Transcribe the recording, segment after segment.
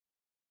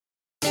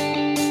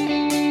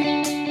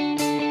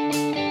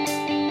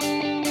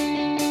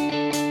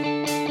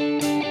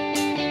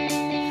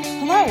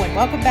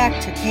Welcome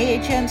back to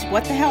KHN's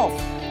What the Health.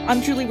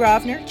 I'm Julie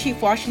Rovner,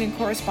 Chief Washington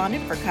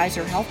Correspondent for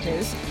Kaiser Health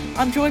News.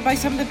 I'm joined by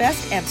some of the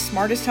best and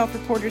smartest health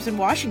reporters in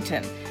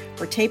Washington.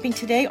 We're taping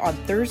today on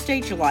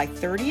Thursday, July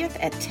 30th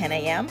at 10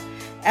 a.m.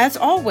 As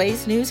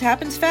always, news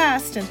happens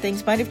fast and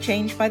things might have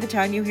changed by the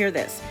time you hear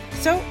this.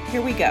 So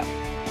here we go.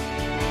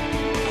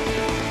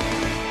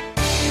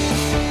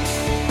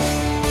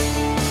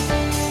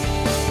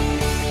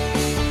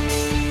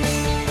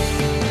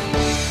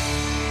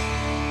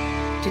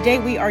 Today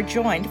we are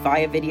joined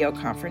via video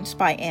conference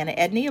by Anna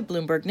Edney of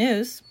Bloomberg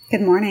News.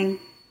 Good morning.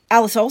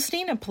 Alice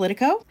Ollstein of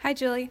Politico. Hi,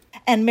 Julie.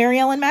 And Mary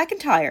Ellen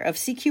McIntyre of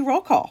CQ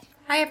Roll Call.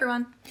 Hi,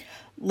 everyone.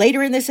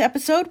 Later in this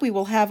episode, we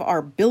will have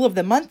our Bill of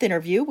the Month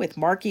interview with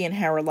Markey and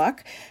Harrelluck.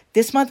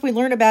 This month, we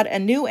learn about a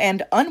new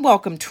and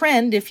unwelcome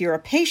trend if you're a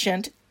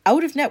patient,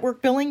 out-of-network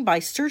billing by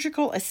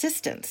surgical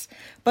assistants.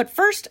 But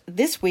first,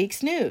 this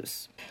week's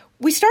news.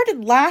 We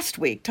started last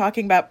week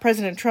talking about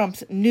President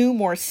Trump's new,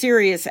 more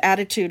serious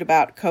attitude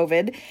about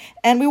COVID,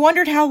 and we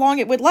wondered how long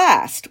it would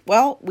last.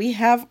 Well, we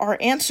have our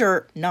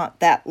answer: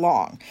 not that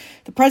long.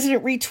 The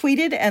president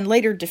retweeted and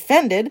later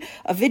defended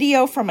a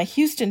video from a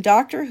Houston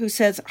doctor who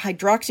says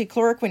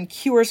hydroxychloroquine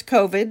cures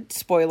COVID.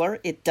 Spoiler,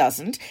 it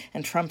doesn't.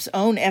 And Trump's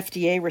own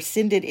FDA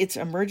rescinded its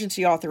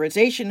emergency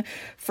authorization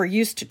for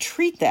use to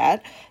treat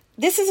that.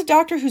 This is a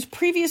doctor who's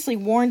previously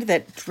warned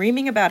that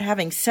dreaming about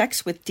having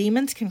sex with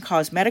demons can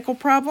cause medical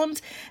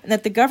problems and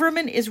that the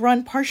government is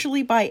run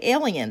partially by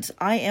aliens.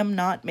 I am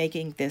not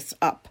making this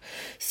up.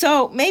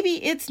 So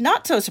maybe it's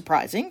not so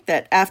surprising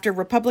that after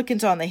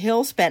Republicans on the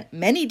Hill spent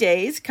many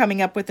days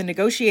coming up with a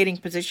negotiating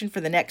position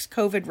for the next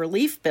COVID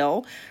relief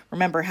bill,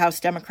 remember House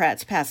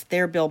Democrats passed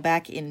their bill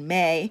back in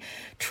May,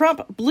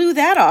 Trump blew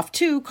that off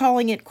too,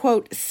 calling it,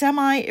 quote,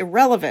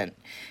 semi-irrelevant.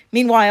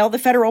 Meanwhile, the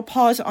federal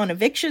pause on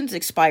evictions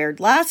expired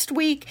last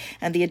week,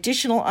 and the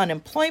additional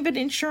unemployment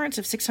insurance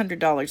of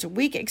 $600 a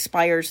week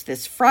expires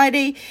this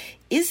Friday.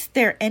 Is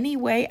there any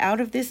way out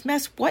of this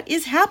mess? What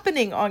is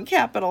happening on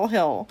Capitol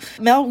Hill?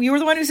 Mel, you were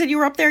the one who said you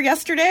were up there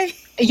yesterday?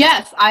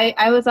 Yes,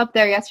 I was up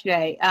there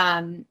yesterday.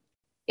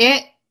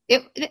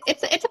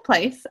 It's a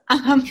place.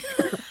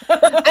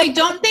 I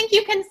don't think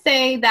you can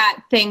say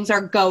that things are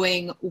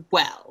going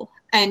well,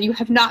 and you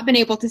have not been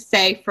able to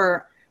say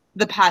for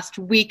the past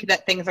week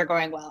that things are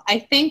going well. I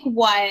think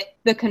what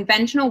the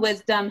conventional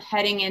wisdom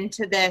heading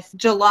into this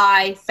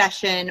July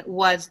session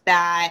was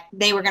that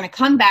they were going to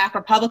come back,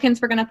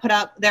 Republicans were going to put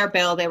up their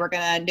bill, they were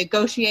going to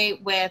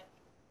negotiate with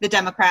the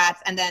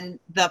Democrats, and then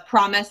the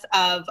promise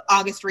of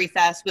August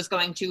recess was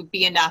going to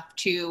be enough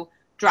to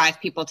drive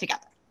people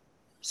together.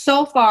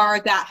 So far,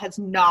 that has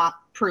not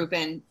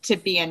proven to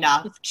be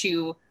enough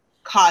to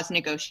cause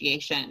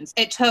negotiations.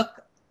 It took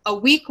a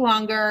week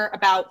longer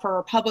for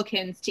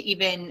Republicans to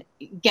even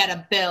get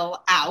a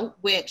bill out,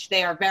 which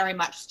they are very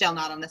much still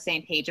not on the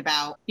same page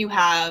about.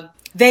 Republicans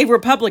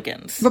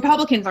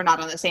are not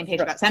on the same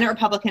page about. Senate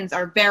Republicans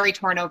are very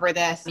torn over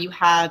this. You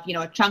have,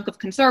 a chunk of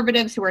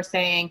conservatives who are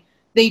saying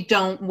they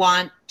don't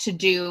want to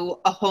do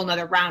a whole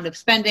nother round of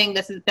spending.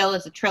 This bill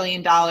is $1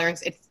 trillion.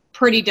 It's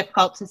pretty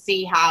difficult to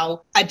see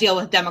how a deal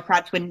with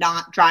Democrats would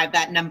not drive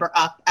that number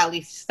up at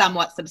least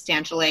somewhat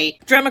substantially.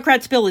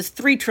 Democrats' bill is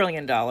 $3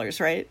 trillion,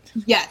 right?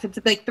 Yes, it's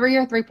like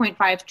 $3 or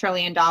 $3.5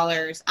 trillion.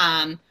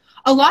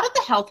 A lot of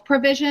the health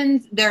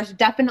provisions, there's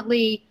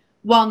definitely,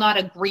 while not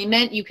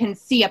agreement, you can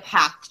see a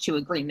path to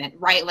agreement,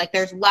 right? Like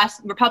there's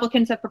less,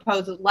 Republicans have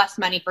proposed less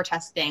money for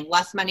testing,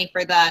 less money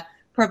for the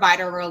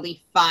provider relief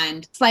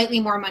fund, slightly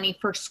more money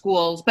for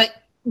schools, but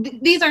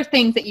these are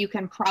things that you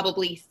can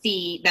probably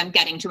see them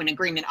getting to an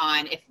agreement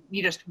on if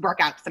you just work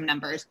out some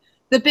numbers.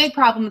 The big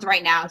problems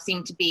right now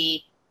seem to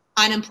be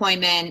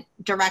unemployment,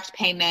 direct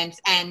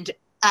payments, and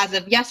as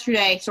of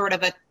yesterday, sort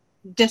of a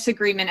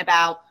disagreement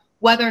about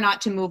whether or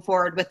not to move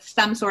forward with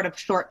some sort of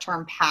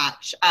short-term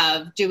patch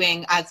of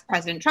doing, as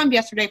President Trump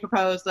yesterday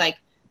proposed, like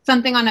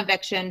something on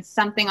evictions,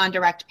 something on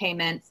direct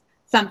payments,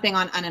 something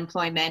on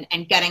unemployment,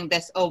 and getting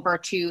this over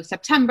to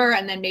September,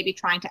 and then maybe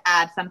trying to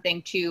add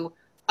something to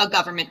a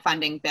government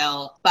funding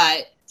bill.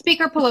 But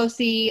Speaker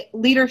Pelosi,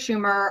 Leader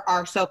Schumer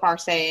are so far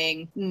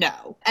saying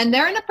no. And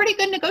they're in a pretty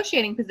good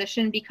negotiating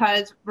position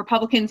because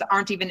Republicans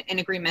aren't even in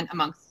agreement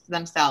amongst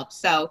themselves.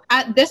 So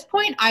at this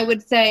point, I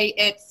would say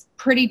it's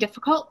pretty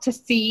difficult to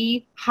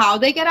see how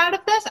they get out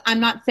of this.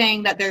 I'm not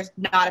saying that there's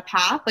not a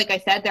path. Like I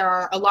said, there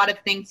are a lot of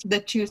things the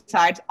two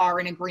sides are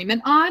in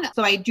agreement on.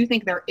 So I do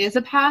think there is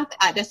a path.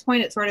 At this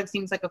point, it sort of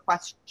seems like a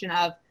question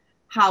of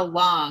how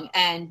long.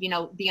 And,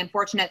 the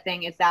unfortunate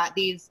thing is that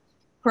these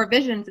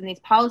provisions and these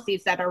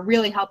policies that are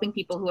really helping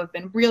people who have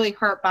been really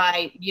hurt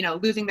by,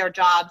 losing their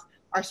jobs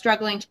are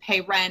struggling to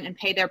pay rent and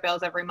pay their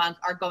bills every month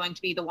are going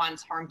to be the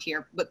ones harmed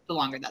here the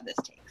longer that this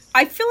takes.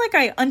 I feel like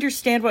I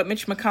understand what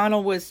Mitch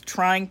McConnell was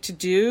trying to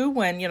do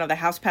when, the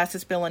House passed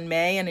this bill in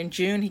May, and in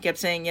June he kept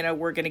saying,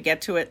 we're going to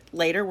get to it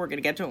later. We're going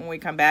to get to it when we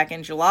come back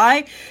in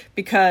July,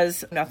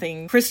 because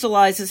nothing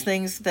crystallizes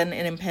things than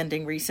an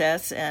impending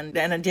recess and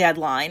a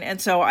deadline.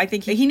 And so I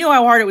think he knew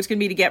how hard it was going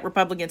to be to get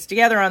Republicans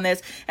together on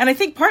this. And I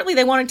think partly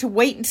they wanted to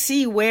wait and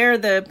see where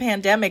the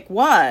pandemic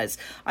was.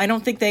 I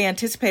don't think they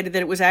anticipated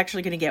that it was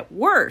actually going to get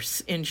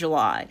worse in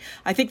July.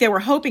 I think they were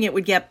hoping it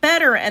would get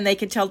better and they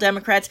could tell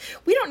Democrats,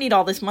 we don't need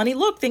all this money.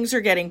 Look, things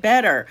are getting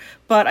better.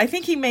 But I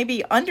think he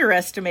maybe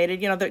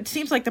underestimated, it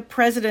seems like the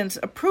president's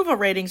approval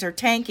ratings are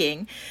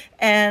tanking,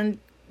 and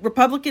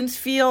Republicans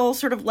feel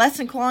sort of less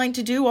inclined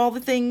to do all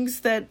the things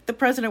that the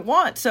president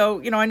wants.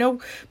 So, I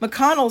know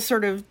McConnell's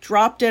sort of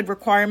drop-dead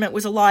requirement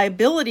was a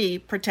liability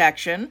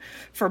protection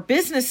for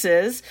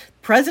businesses.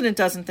 President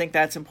doesn't think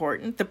that's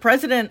important. The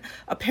president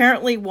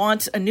apparently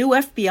wants a new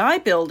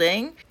FBI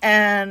building,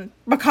 and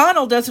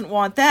McConnell doesn't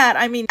want that.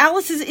 I mean,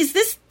 Alice, is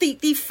this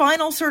the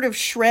final sort of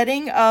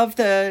shredding of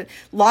the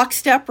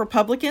lockstep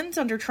Republicans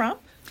under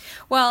Trump?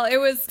 Well, it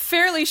was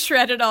fairly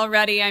shredded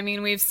already. I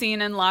mean, we've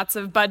seen in lots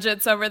of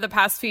budgets over the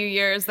past few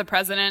years, the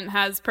president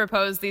has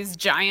proposed these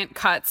giant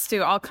cuts to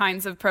all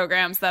kinds of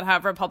programs that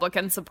have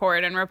Republican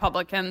support, and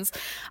Republicans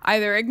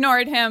either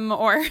ignored him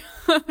or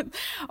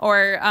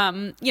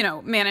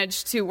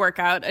managed to work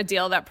out a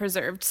deal that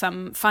preserved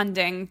some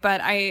funding. But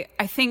I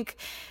think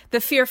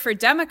the fear for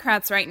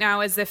Democrats right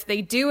now is if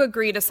they do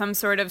agree to some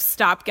sort of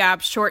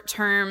stopgap,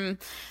 short-term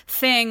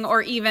thing,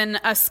 or even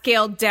a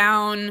scaled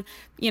down,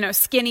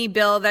 skinny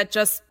bill that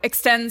just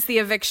extends the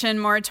eviction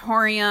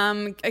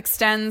moratorium,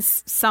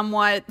 extends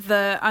somewhat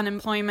the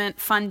unemployment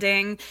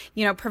funding,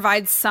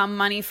 provides some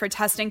money for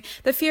testing.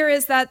 The fear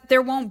is that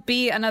there won't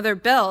be another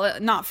bill,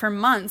 not for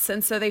months.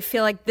 And so they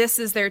feel like this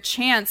is their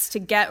chance to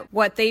get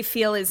what they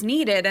feel is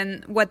needed.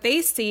 And what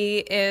they see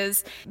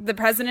is the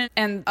president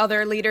and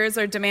other leaders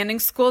are demanding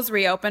schools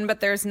reopen,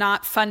 but there's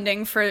not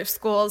funding for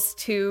schools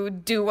to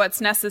do what's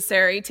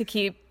necessary to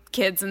keep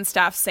kids and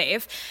staff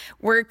safe.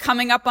 We're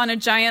coming up on a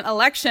giant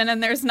election,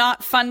 and there's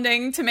not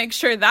funding to make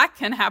sure that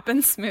can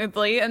happen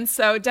smoothly. And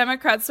so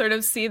Democrats sort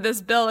of see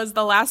this bill as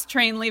the last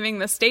train leaving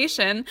the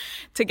station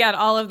to get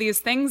all of these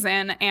things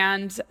in.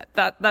 And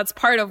that's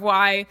part of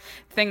why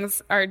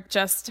things are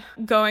just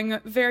going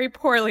very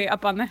poorly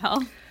up on the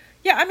Hill.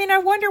 Yeah, I mean, I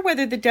wonder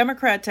whether the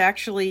Democrats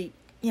actually,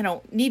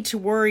 need to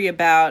worry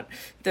about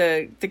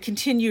the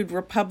continued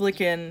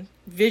Republican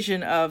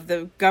vision of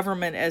the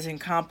government as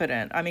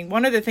incompetent. I mean,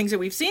 one of the things that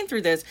we've seen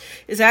through this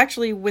is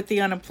actually with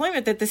the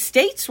unemployment that the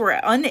states were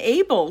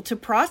unable to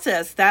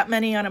process that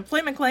many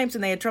unemployment claims,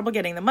 and they had trouble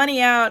getting the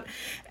money out.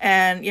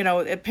 And,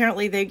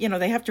 apparently they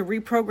have to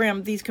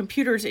reprogram these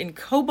computers in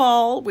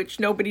COBOL, which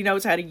nobody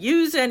knows how to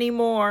use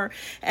anymore.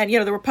 And,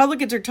 the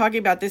Republicans are talking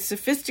about this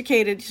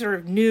sophisticated sort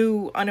of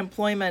new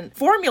unemployment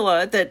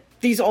formula that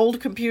these old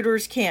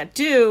computers can't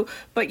do.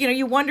 But,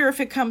 you wonder if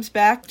it comes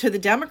back to the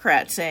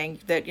Democrats saying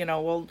that,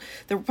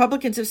 the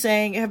Republicans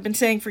have been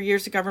saying for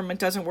years the government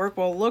doesn't work.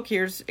 Well, look,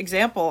 here's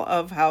example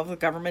of how the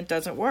government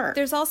doesn't work.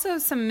 There's also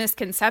some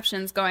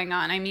misconceptions going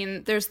on. I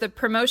mean, there's the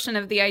promotion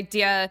of the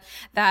idea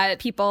that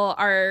people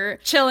are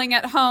chilling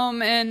at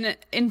home and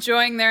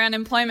enjoying their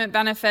unemployment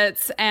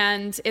benefits,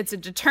 and it's a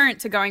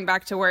deterrent to going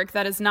back to work.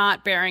 That is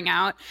not bearing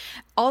out.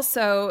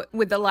 Also,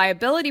 with the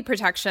liability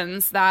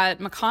protections that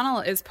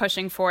McConnell is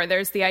pushing for,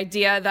 there's the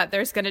idea that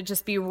there's going to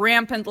just be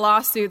rampant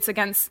lawsuits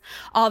against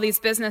all these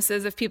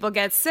businesses if people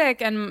get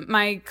sick. And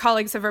my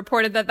colleagues have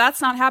reported that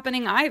that's not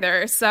happening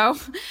either. So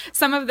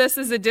some of this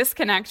is a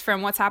disconnect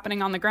from what's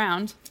happening on the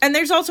ground. And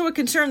there's also a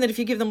concern that if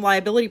you give them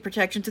liability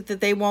protections, that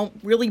they won't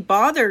really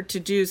bother to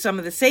do some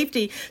of the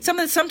safety, some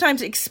of the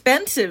sometimes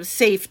expensive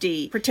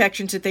safety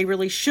protections that they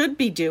really should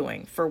be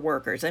doing for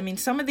workers. I mean,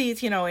 some of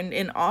these,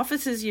 in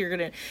offices, you're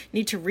going to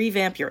need to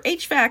revamp your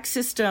HVAC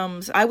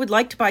systems. I would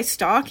like to buy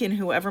stock in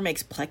whoever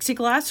makes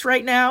plexiglass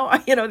right now.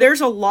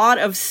 There's a lot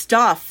of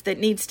stuff that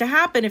needs to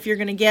happen if you're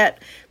going to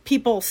get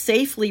people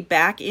safely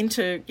back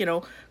into,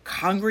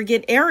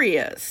 congregate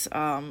areas.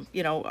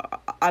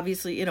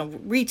 Obviously,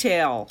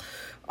 retail,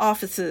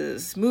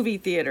 offices, movie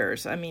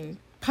theaters. I mean,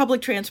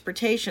 public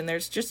transportation.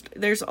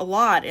 There's a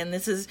lot. And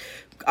this is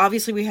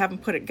obviously we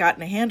haven't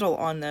gotten a handle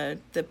on the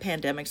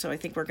pandemic. So I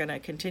think we're going to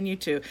continue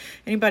to.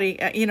 Anybody,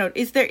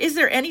 is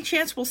there any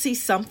chance we'll see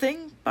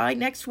something by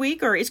next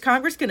week, or is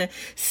Congress going to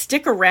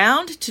stick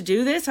around to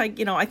do this? I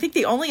think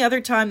the only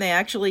other time they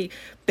actually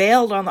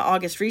bailed on the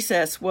August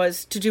recess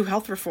was to do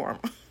health reform.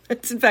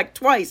 It's in fact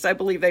twice, I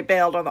believe, they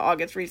bailed on the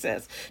August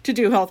recess to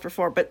do health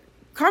reform. But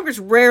Congress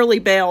rarely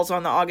bails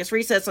on the August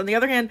recess. On the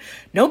other hand,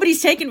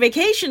 nobody's taking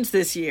vacations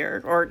this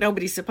year, or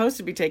nobody's supposed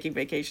to be taking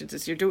vacations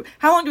this year.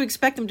 How long do we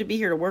expect them to be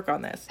here to work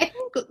on this? I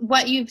think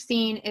what you've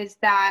seen is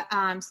that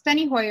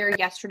Steny Hoyer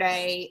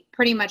yesterday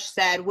pretty much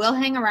said, we'll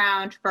hang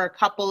around for a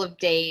couple of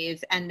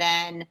days and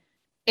then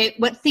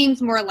What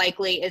seems more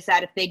likely is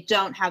that if they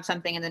don't have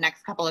something in the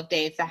next couple of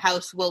days, the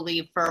House will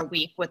leave for a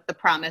week with the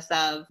promise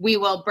of, we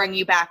will bring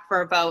you back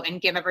for a vote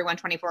and give everyone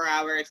 24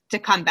 hours to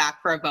come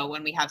back for a vote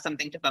when we have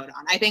something to vote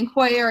on. I think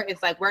Hoyer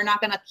is like, we're not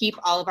going to keep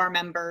all of our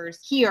members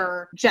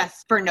here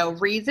just for no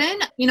reason.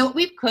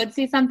 We could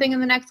see something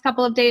in the next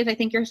couple of days. I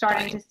think you're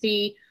starting to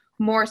see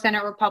more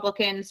Senate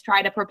Republicans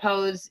try to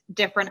propose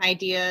different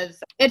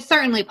ideas. It's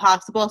certainly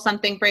possible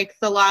something breaks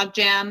the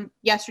logjam.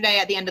 Yesterday,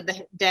 at the end of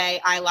the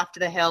day, I left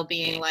the Hill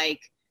being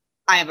like,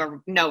 I have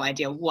no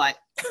idea what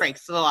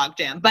breaks the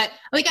logjam. But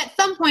at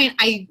some point,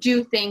 I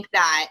do think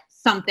that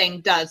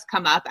something does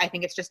come up. I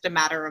think it's just a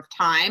matter of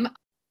time.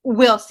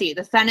 We'll see.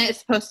 The Senate is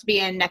supposed to be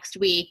in next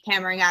week,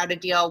 hammering out a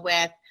deal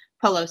with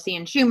Pelosi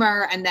and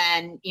Schumer, and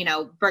then,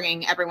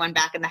 bringing everyone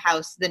back in the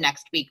House the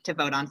next week to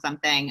vote on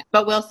something.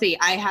 But we'll see.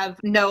 I have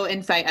no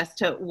insight as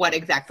to what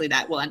exactly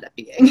that will end up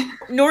being.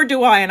 Nor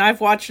do I, and I've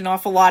watched an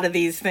awful lot of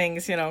these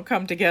things,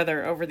 come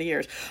together over the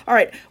years. All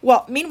right.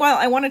 Well, meanwhile,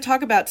 I want to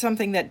talk about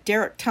something that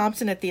Derek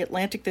Thompson at The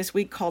Atlantic this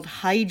week called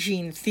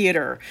hygiene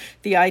theater.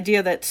 The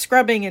idea that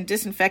scrubbing and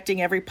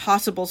disinfecting every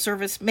possible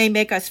surface may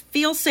make us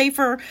feel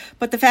safer,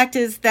 but the fact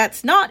is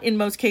that's not, in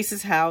most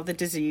cases, how the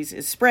disease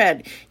is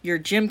spread. Your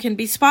gym can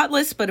be spotless,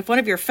 but if one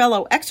of your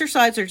fellow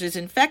exercisers is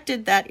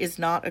infected, that is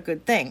not a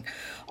good thing.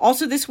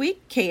 Also this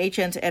week,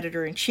 KHN's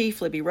editor-in-chief,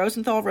 Libby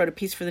Rosenthal, wrote a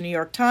piece for the New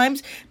York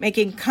Times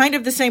making kind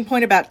of the same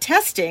point about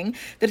testing,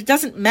 that it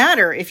doesn't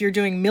matter if you're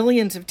doing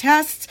millions of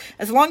tests.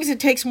 As long as it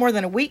takes more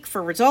than a week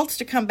for results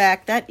to come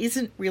back, that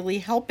isn't really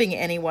helping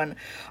anyone.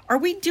 Are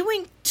we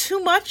doing too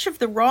much of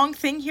the wrong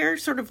thing here,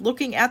 sort of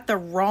looking at the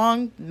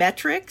wrong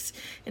metrics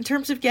in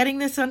terms of getting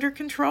this under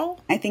control?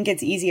 I think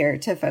it's easier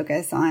to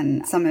focus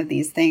on some of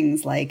these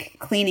things, like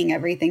cleaning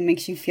everything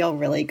makes you feel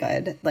really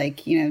good.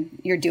 Like,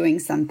 you're doing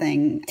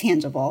something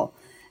tangible.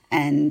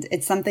 And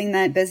it's something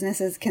that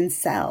businesses can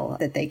sell,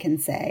 that they can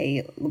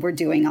say, we're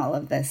doing all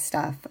of this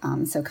stuff,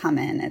 so come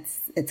in,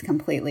 it's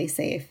completely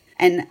safe.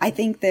 And I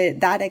think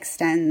that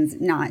extends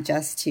not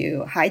just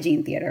to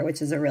hygiene theater,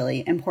 which is a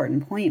really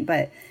important point,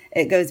 but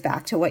it goes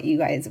back to what you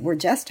guys were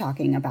just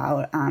talking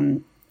about.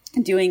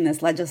 Doing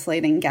this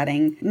legislating,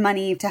 getting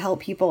money to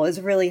help people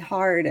is really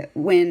hard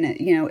when,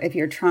 if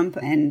you're Trump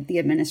and the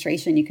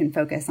administration, you can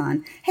focus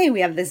on, hey, we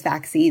have this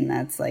vaccine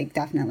that's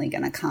definitely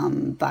going to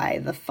come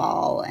by the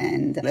fall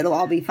and it'll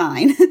all be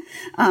fine,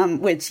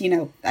 which,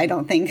 I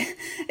don't think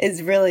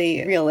is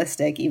really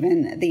realistic.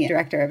 Even the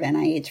director of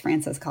NIH,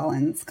 Francis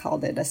Collins,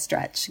 called it a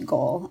stretch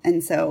goal.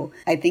 And so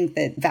I think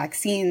that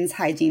vaccines,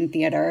 hygiene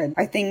theater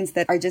are things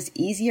that are just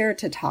easier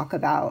to talk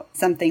about,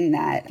 something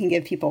that can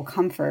give people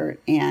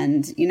comfort.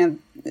 And,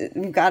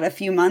 we've got a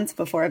few months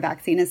before a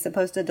vaccine is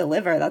supposed to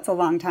deliver. That's a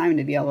long time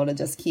to be able to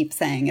just keep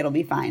saying it'll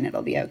be fine,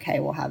 it'll be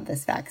okay, we'll have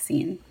this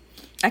vaccine.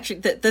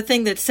 Actually, the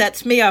thing that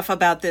sets me off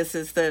about this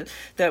is that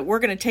we're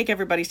going to take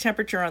everybody's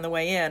temperature on the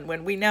way in,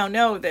 when we now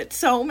know that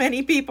so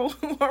many people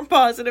who are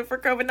positive for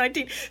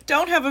COVID-19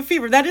 don't have a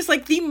fever. That is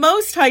the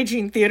most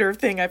hygiene theater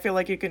thing I feel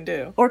like you can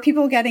do. Or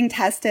people getting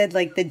tested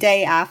the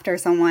day after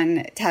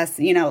someone tests,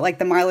 the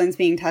Marlins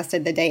being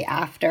tested the day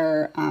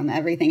after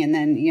everything, and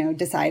then,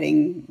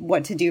 deciding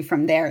what to do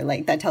from there.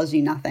 That tells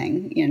you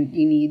nothing. You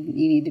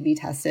need to be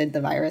tested. The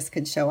virus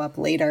could show up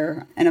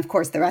later. And of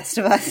course, the rest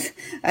of us,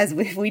 as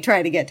we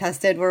try to get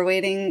tested, we're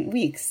waiting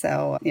weeks.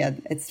 So yeah,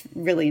 it's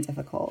really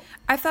difficult.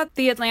 I thought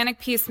the Atlantic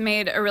piece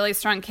made a really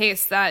strong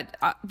case that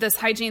this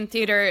hygiene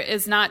theater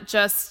is not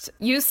just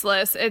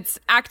useless, it's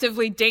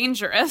actively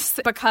dangerous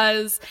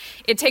because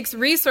it takes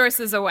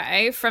resources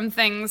away from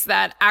things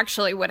that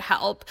actually would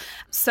help.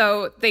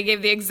 So they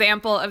gave the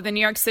example of the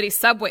New York City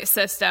subway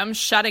system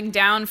shutting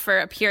down for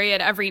a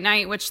period every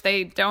night, which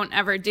they don't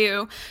ever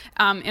do,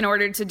 in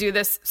order to do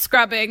this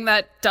scrubbing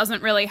that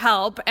doesn't really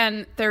help.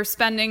 And they're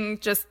spending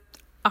just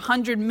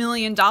 $100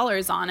 million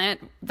on it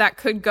that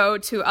could go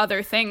to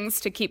other things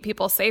to keep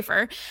people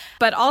safer.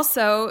 But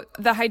also,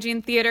 the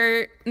hygiene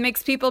theater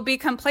makes people be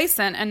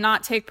complacent and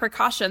not take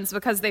precautions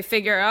because they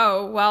figure,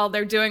 oh, well,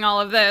 they're doing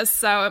all of this,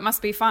 so it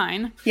must be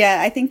fine.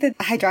 Yeah, I think that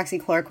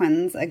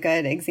hydroxychloroquine's a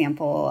good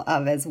example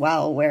of as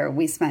well, where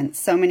we spent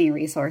so many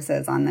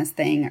resources on this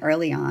thing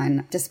early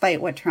on, despite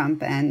what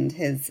Trump and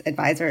his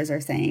advisors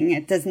are saying.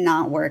 It does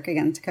not work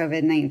against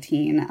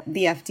COVID-19.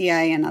 The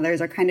FDA and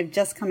others are kind of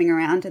just coming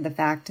around to the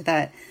fact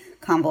that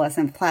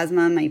convalescent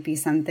plasma might be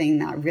something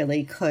that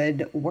really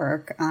could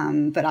work.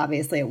 But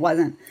obviously it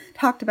wasn't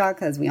talked about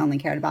because we only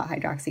cared about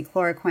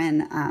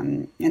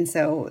hydroxychloroquine. And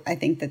so I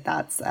think that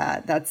that's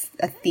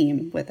a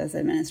theme with this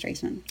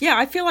administration. Yeah,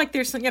 I feel like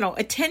there's,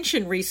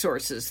 attention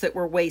resources that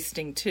we're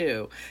wasting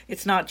too.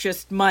 It's not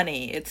just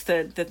money. It's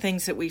the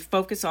things that we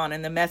focus on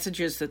and the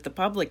messages that the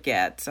public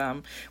gets,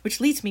 which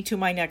leads me to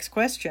my next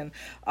question.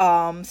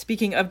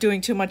 Speaking of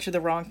doing too much of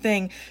the wrong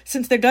thing,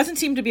 since there doesn't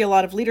seem to be a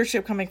lot of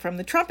leadership coming from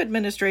the Trump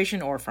administration,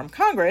 administration or from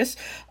Congress,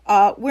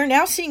 we're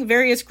now seeing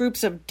various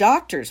groups of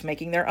doctors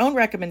making their own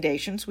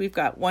recommendations. We've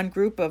got one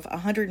group of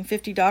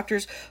 150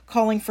 doctors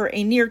calling for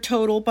a near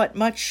total but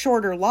much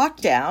shorter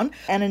lockdown,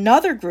 and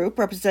another group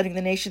representing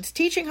the nation's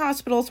teaching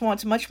hospitals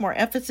wants much more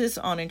emphasis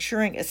on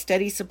ensuring a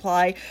steady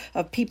supply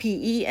of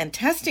PPE and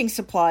testing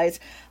supplies.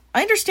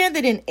 I understand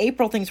that in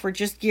April things were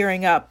just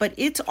gearing up, but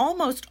it's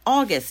almost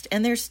August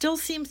and there still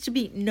seems to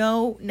be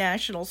no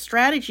national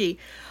strategy.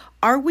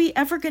 Are we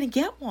ever going to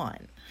get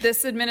one?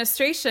 This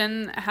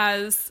administration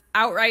has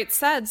outright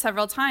said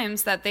several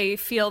times that they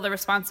feel the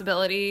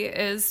responsibility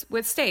is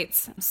with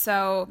states.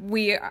 So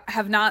we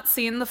have not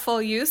seen the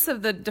full use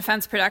of the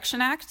Defense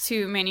Production Act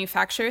to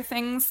manufacture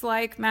things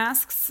like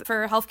masks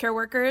for healthcare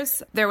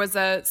workers. There was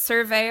a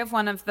survey of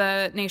one of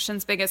the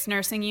nation's biggest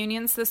nursing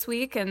unions this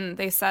week, and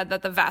they said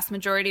that the vast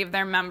majority of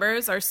their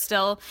members are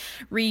still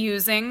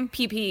reusing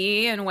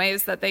PPE in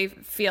ways that they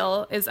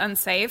feel is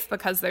unsafe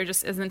because there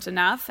just isn't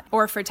enough,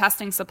 or for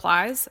testing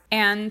supplies.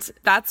 And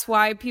that's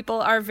why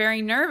people are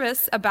very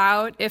nervous about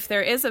if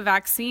there is a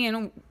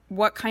vaccine,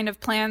 what kind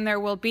of plan there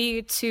will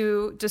be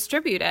to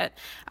distribute it,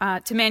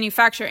 to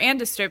manufacture and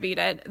distribute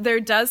it. There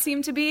does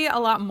seem to be a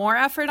lot more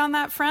effort on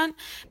that front.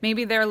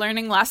 Maybe they're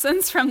learning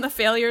lessons from the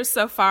failures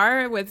so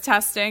far with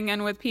testing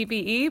and with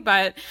PPE,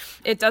 but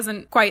it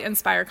doesn't quite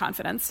inspire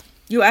confidence.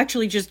 You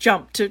actually just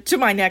jumped to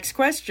my next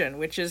question,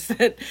 which is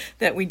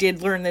that we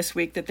did learn this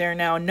week that there are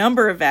now a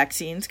number of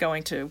vaccines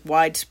going to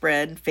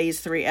widespread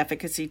phase 3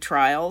 efficacy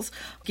trials.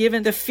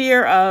 Given the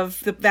fear of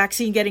the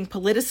vaccine getting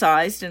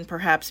politicized and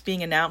perhaps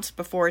being announced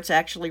before it's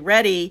actually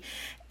ready,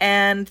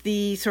 and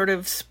the sort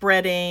of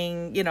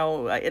spreading,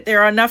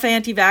 there are enough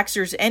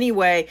anti-vaxxers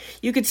anyway,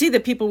 you could see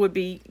that people would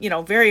be,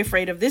 very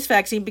afraid of this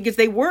vaccine because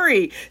they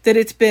worry that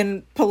it's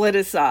been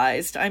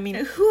politicized. I mean,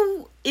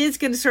 who is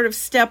going to sort of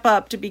step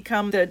up to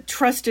become the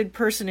trusted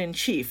person in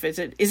chief? Is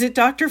it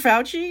Dr.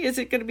 Fauci? Is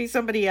it going to be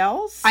somebody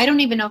else? I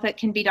don't even know if it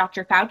can be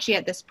Dr. Fauci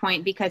at this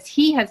point, because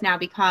he has now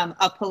become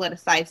a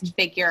politicized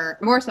figure,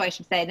 more so I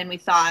should say, than we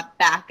saw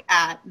back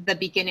at the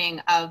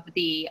beginning of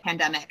the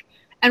pandemic.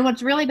 And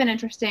what's really been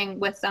interesting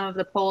with some of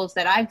the polls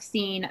that I've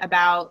seen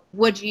about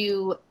would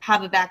you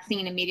have a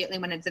vaccine immediately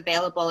when it's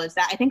available is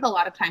that I think a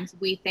lot of times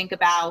we think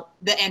about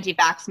the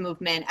anti-vax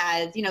movement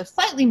as,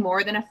 slightly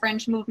more than a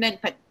fringe movement,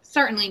 but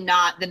certainly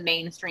not the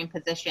mainstream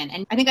position.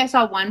 And I think I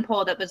saw one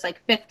poll that was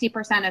like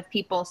 50% of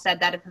people said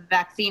that if a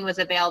vaccine was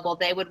available,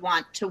 they would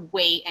want to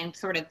wait and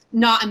sort of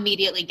not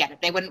immediately get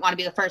it. They wouldn't want to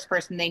be the first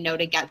person they know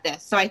to get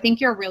this. So I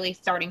think you're really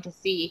starting to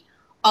see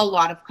a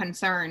lot of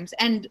concerns.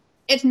 And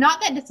it's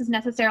not that this is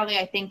necessarily,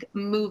 I think,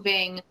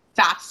 moving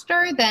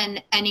faster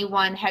than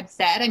anyone had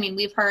said. I mean,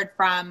 we've heard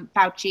from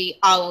Fauci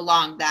all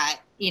along that,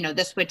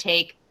 this would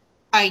take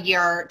a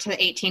year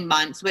to 18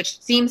 months, which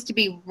seems to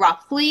be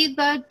roughly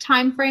the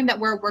time frame that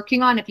we're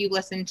working on if you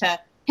listen to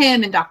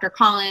him and Dr.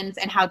 Collins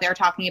and how they're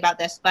talking about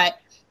this. But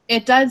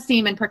it does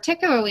seem, and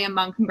particularly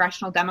among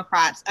congressional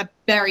Democrats, a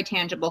very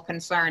tangible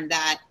concern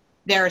that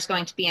there is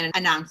going to be an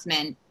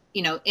announcement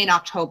in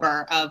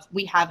October of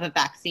we have a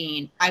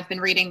vaccine. I've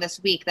been reading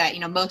this week that,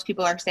 most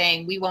people are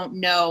saying we won't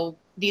know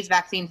these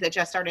vaccines that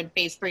just started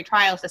phase 3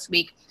 trials this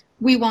week.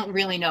 We won't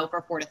really know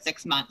for 4 to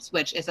 6 months,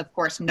 which is, of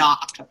course, not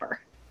October.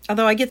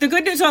 Although I get the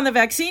good news on the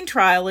vaccine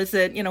trial is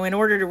that, in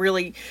order to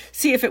really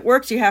see if it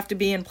works, you have to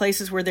be in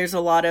places where there's a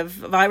lot of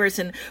virus.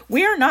 And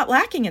we are not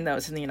lacking in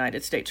those in the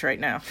United States right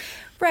now.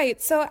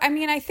 Right. So,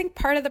 I think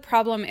part of the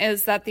problem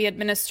is that the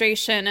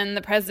administration and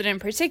the president in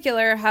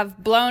particular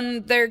have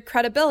blown their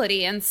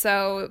credibility. And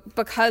so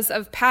because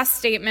of past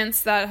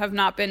statements that have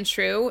not been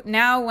true,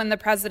 now when the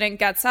president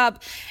gets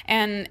up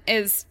and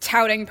is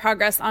touting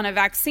progress on a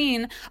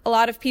vaccine, a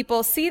lot of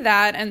people see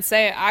that and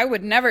say, I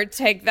would never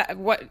take that.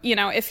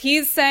 If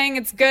he's saying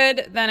it's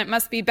good, then it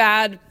must be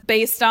bad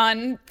based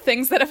on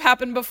things that have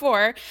happened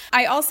before.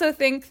 I also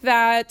think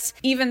that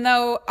even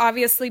though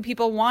obviously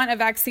people want a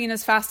vaccine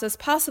as fast as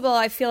possible,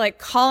 I feel like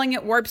calling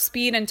it warp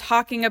speed and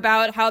talking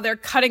about how they're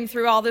cutting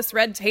through all this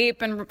red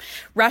tape and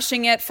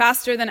rushing it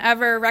faster than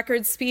ever,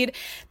 record speed,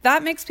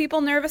 that makes people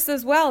nervous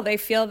as well. They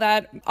feel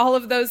that all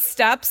of those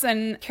steps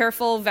and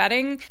careful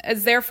vetting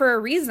is there for a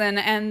reason,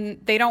 and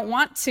they don't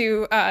want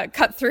to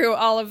cut through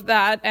all of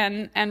that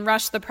and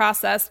rush the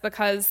process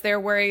because they're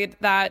worried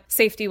that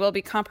safety will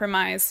be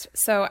compromised.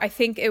 So I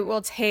think it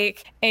will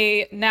take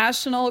a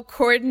national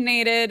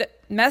coordinated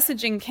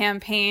messaging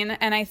campaign.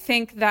 And I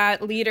think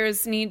that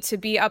leaders need to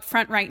be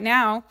upfront right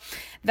now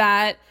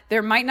that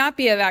there might not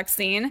be a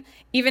vaccine.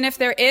 Even if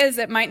there is,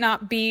 it might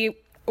not be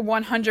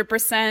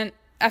 100%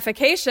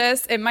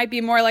 efficacious. It might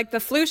be more like the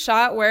flu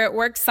shot where it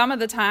works some of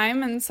the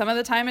time and some of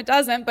the time it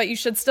doesn't, but you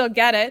should still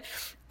get it.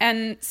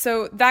 And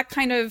so that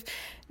kind of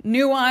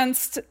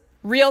nuanced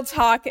real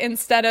talk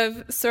instead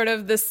of sort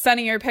of the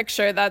sunnier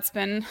picture that's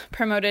been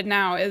promoted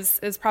now is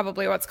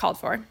probably what's called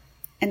for.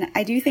 And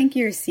I do think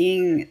you're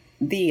seeing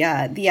the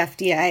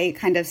FDA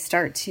kind of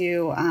start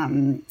to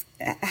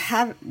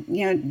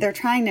they're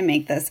trying to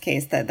make this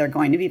case that they're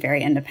going to be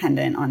very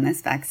independent on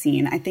this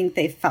vaccine. I think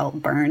they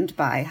felt burned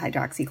by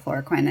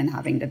hydroxychloroquine and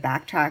having to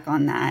backtrack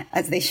on that,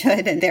 as they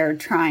should. And they're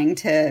trying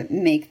to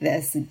make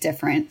this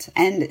different.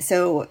 And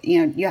so,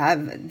 you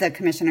have the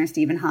Commissioner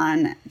Stephen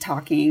Hahn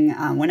talking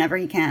whenever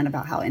he can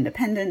about how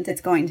independent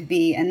it's going to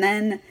be. And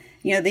then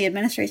the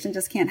administration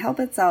just can't help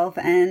itself.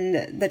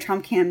 And the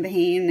Trump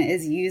campaign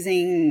is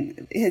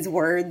using his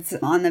words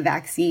on the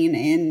vaccine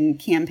in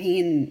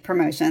campaign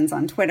promotions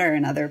on Twitter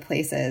and other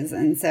places.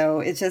 And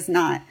so it's just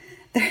not,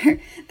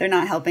 they're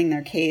not helping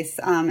their case.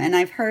 And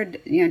I've heard,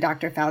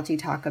 Dr. Fauci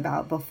talk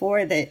about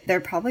before that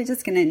they're probably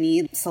just going to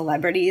need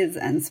celebrities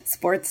and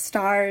sports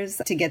stars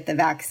to get the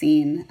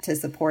vaccine to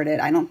support it.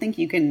 I don't think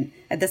you can,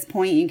 at this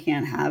point, you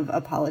can't have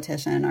a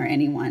politician or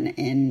anyone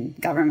in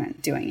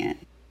government doing it.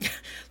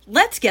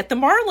 Let's get the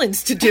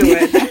Marlins to do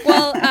it.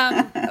 Well,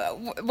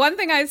 one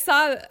thing I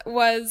saw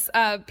was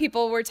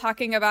people were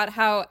talking about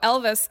how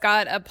Elvis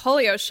got a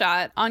polio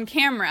shot on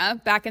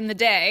camera back in the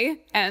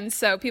day. And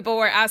so people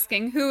were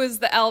asking, who is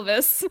the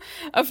Elvis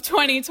of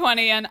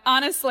 2020? And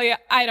honestly,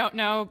 I don't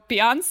know.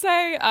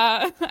 Beyonce?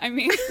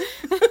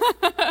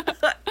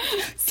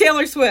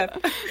 Taylor Swift.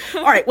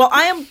 All right. Well,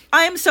 I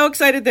am so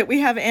excited that we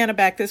have Anna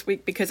back this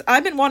week because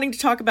I've been wanting to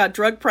talk about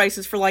drug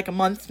prices for like a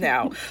month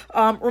now.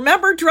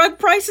 Remember drug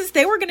prices?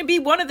 They were going to be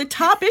one of the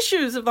top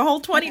issues of the whole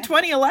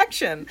 2020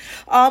 election.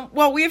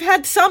 Well, we've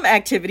had some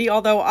activity,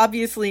 although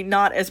obviously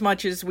not as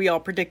much as we all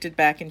predicted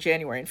back in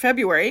January and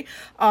February.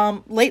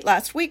 Late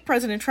last week,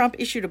 President Trump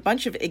issued a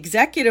bunch of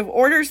executive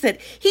orders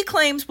that he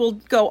claims will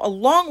go a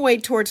long way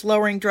towards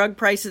lowering drug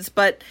prices,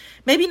 but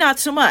maybe not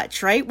so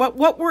much, right?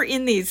 What were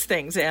in these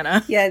things,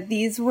 Anna? Yeah,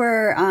 these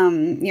were,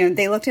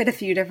 they looked at a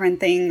few different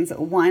things.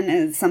 One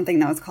is something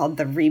that was called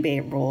the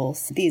rebate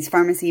rules. These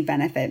pharmacy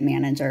benefit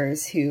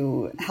managers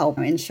who help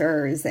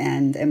insurers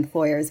and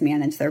employers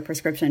manage their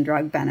prescription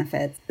drug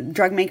benefits.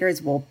 Drug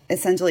makers will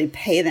essentially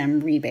pay them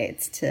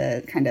rebates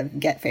to kind of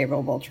get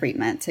favorable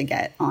treatment to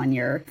get on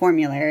your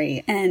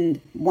formulary.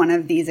 And one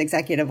of these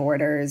executive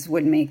orders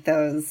would make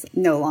those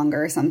no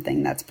longer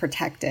something that's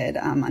protected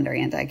under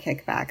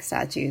anti-kickback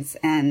statutes.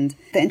 And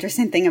the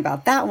interesting thing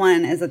about that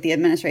one is that the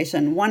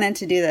administration wanted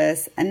to do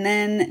this, and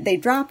then they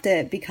dropped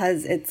it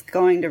because it's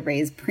going to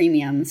raise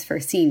premiums for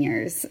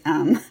seniors,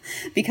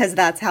 because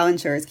that's how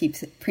insurers keep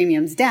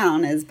premiums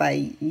down, is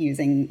by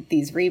using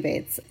these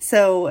rebates.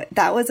 So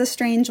that was a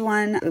strange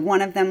one.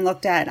 One of them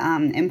looked at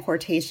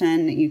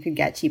importation. You could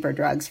get cheaper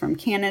drugs from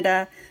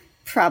Canada.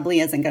 Probably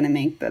isn't going to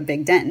make a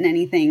big dent in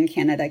anything.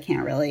 Canada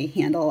can't really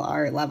handle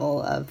our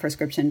level of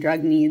prescription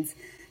drug needs.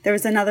 There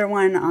was another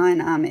one on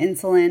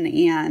insulin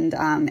and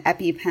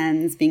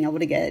EpiPens, being able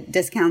to get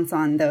discounts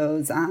on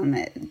those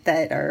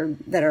that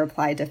are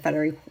applied to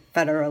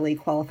federally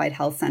qualified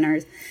health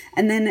centers.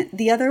 And then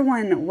the other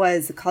one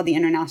was called the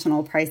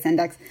International Price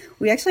Index.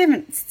 We actually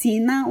haven't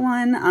seen that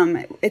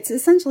one. It's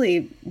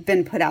essentially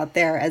been put out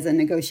there as a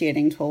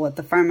negotiating tool with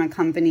the pharma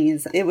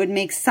companies. It would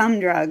make some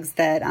drugs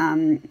that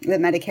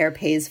Medicare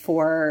pays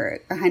for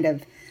kind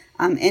of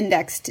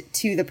indexed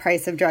to the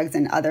price of drugs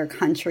in other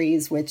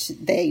countries, which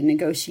they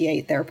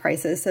negotiate their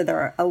prices. So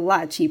they're a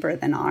lot cheaper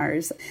than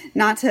ours.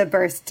 Not to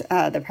burst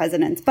the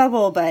president's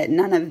bubble, but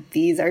none of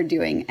these are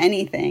doing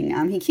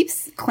anything. He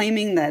keeps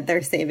claiming that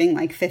they're saving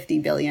like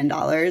 $50 billion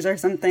or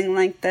something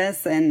like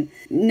this, and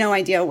no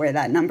idea where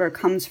that number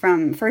comes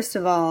from. First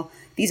of all,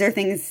 these are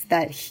things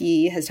that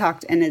he has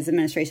talked and his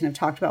administration have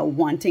talked about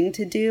wanting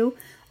to do.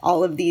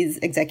 All of these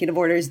executive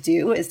orders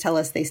do is tell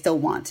us they still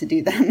want to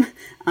do them.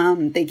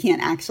 They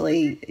can't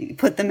actually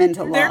put them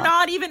into law. They're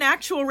not even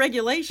actual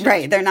regulations.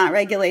 Right. They're not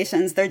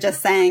regulations. They're just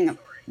saying,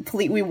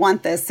 we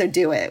want this, so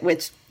do it,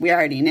 which we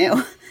already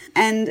knew.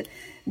 And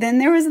then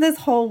there was this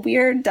whole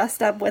weird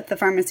dust up with the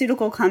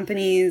pharmaceutical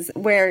companies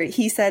where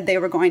he said they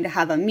were going to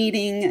have a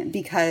meeting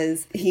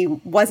because he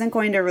wasn't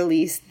going to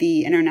release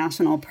the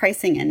International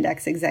Pricing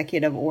Index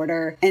executive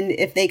order. And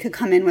if they could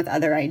come in with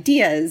other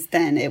ideas,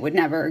 then it would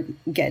never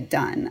get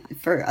done,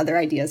 for other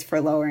ideas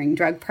for lowering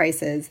drug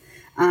prices.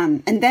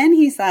 And then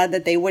he said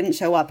that they wouldn't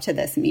show up to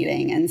this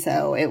meeting. And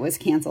so it was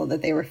canceled,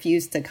 that they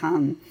refused to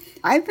come.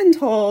 I've been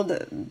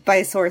told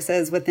by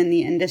sources within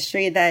the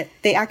industry that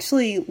they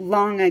actually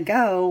long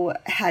ago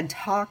had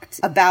talked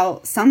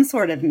about some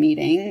sort of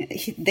meeting.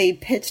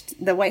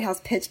 The White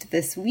House pitched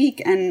this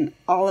week, and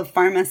all of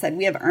pharma said,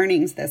 we have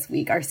earnings this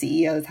week. Our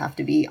CEOs have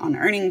to be on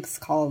earnings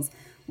calls.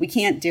 We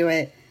can't do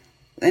it.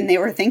 And they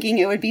were thinking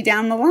it would be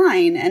down the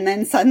line. And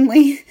then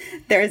suddenly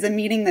there's a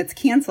meeting that's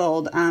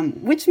canceled,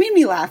 which made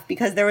me laugh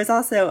because there was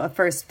also a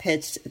first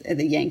pitch at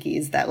the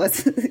Yankees that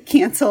was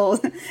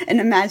canceled, an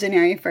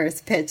imaginary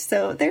first pitch.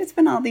 So there's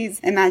been all these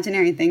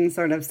imaginary things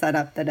sort of set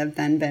up that have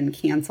then been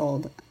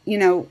canceled.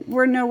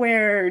 We're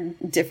nowhere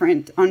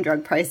different on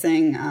drug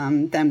pricing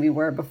than we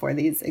were before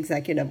these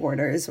executive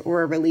orders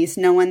were released.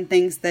 No one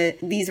thinks that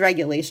these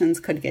regulations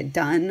could get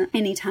done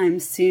anytime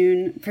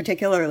soon,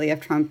 particularly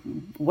if Trump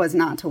was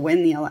not to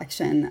win the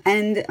election.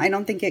 And I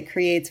don't think it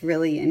creates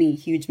really any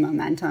huge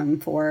momentum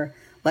for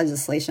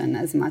legislation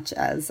as much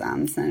as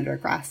Senator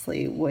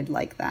Grassley would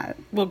like that.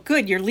 Well,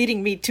 good. You're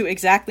leading me to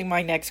exactly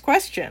my next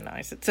question.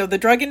 I said, so the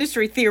drug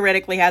industry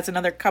theoretically has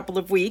another couple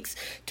of weeks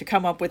to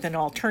come up with an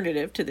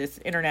alternative to this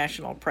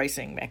international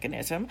pricing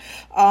mechanism.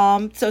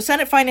 So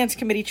Senate Finance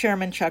Committee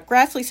Chairman Chuck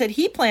Grassley said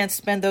he plans to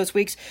spend those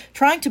weeks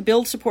trying to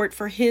build support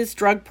for his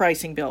drug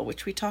pricing bill,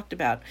 which we talked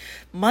about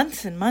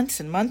months and months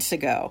and months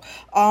ago.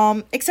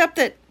 Except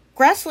that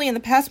Grassley in the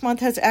past month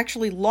has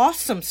actually lost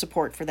some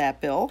support for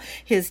that bill.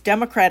 His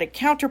Democratic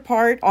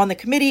counterpart on the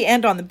committee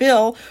and on the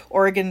bill,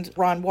 Oregon's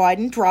Ron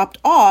Wyden, dropped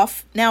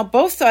off. Now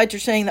both sides are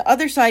saying the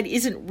other side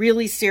isn't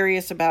really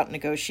serious about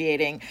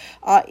negotiating.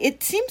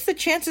 It seems the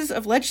chances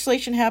of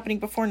legislation happening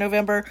before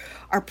November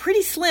are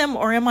pretty slim,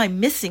 or am I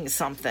missing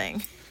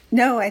something?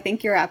 No, I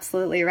think you're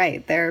absolutely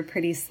right. They're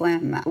pretty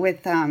slim.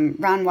 With Ron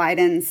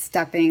Wyden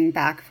stepping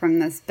back from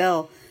this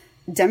bill,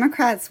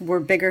 Democrats were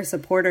bigger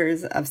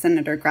supporters of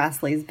Senator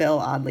Grassley's bill,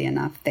 oddly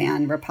enough,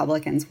 than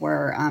Republicans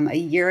were. A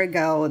year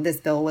ago, this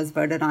bill was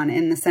voted on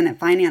in the Senate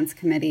Finance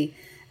Committee,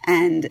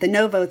 and the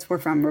no votes were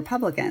from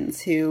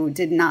Republicans who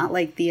did not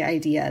like the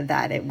idea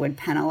that it would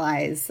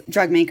penalize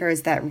drug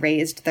makers that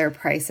raised their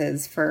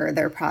prices for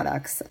their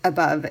products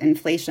above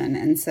inflation.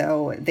 And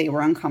so they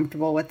were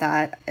uncomfortable with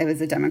that. It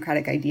was a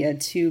Democratic idea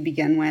to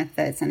begin with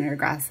that Senator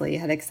Grassley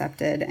had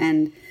accepted.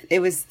 And it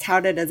was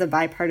touted as a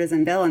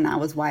bipartisan bill, and that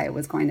was why it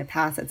was going to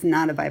pass. It's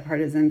not a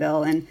bipartisan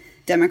bill, and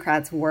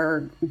Democrats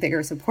were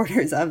bigger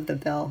supporters of the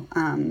bill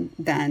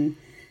than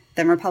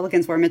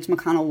Republicans were. Mitch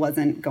McConnell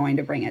wasn't going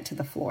to bring it to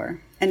the floor,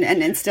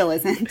 and still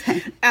isn't.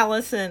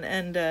 Allison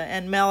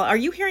and Mel, are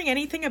you hearing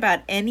anything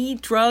about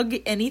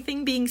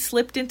anything being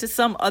slipped into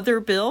some other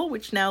bill,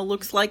 which now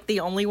looks like the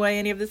only way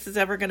any of this is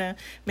ever going to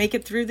make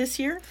it through this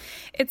year?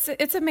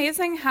 It's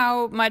amazing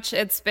how much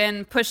it's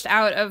been pushed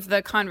out of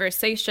the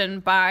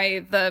conversation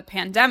by the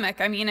pandemic.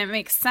 I mean, it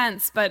makes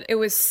sense, but it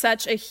was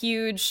such a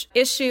huge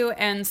issue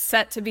and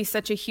set to be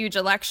such a huge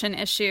election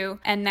issue.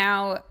 And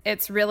now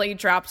it's really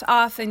dropped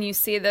off, and you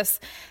see this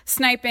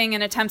sniping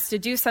and attempts to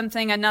do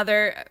something.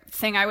 Another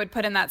thing I would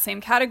put in that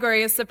same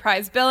category is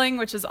surprise billing,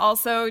 which is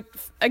also,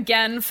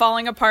 again,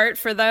 falling apart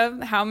for the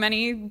how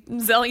many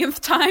zillionth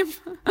time.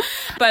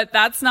 But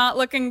that's not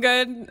looking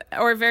good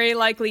or very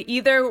likely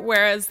either,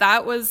 whereas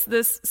that was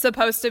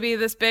supposed to be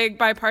this big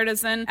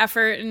bipartisan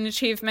effort and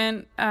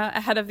achievement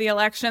ahead of the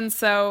election.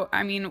 So,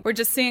 I mean, we're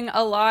just seeing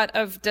a lot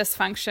of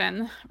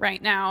dysfunction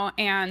right now,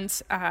 and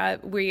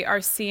we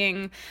are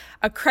seeing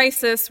a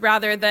crisis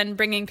rather than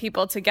bringing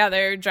people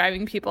together,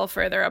 driving people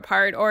further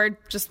apart, or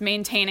just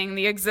maintaining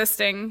the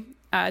existing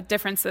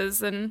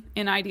differences in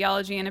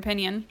ideology and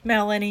opinion.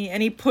 Mel,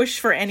 any push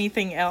for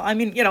anything else? I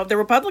mean, the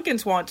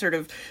Republicans want sort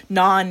of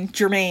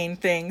non-germane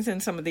things in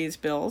some of these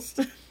bills.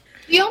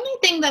 The only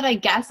thing that I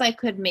guess I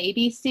could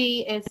maybe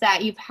see is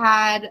that you've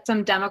had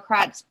some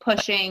Democrats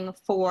pushing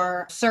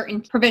for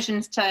certain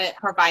provisions to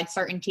provide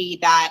certainty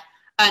that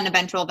an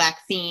eventual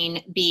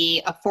vaccine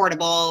be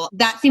affordable.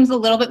 That seems a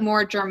little bit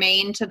more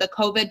germane to the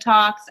COVID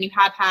talks. You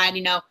have had,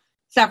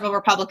 several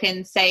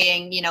Republicans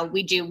saying,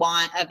 we do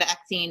want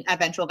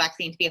eventual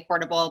vaccine to be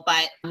affordable.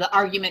 But the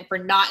argument for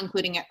not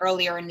including it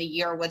earlier in the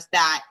year was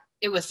that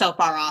it was so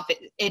far off,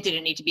 it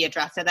didn't need to be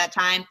addressed at that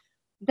time.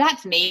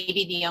 That's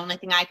maybe the only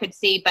thing I could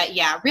see. But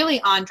yeah,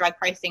 really on drug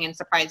pricing and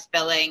surprise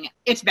billing,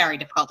 it's very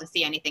difficult to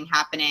see anything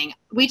happening.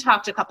 We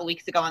talked a couple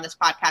weeks ago on this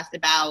podcast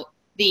about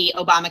the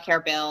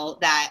Obamacare bill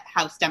that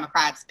House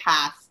Democrats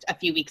passed a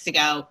few weeks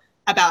ago,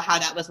 about how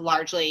that was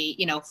largely,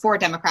 for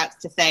Democrats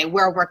to say,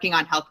 we're working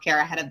on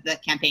healthcare ahead of the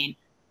campaign.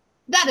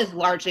 That is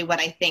largely what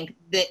I think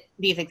that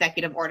these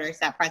executive orders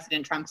that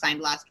President Trump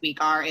signed last week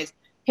is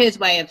his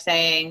way of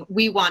saying,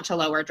 we want to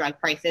lower drug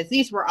prices.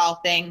 These were all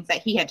things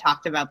that he had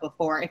talked about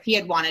before. If he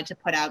had wanted to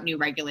put out new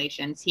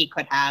regulations, he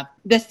could have.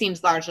 This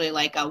seems largely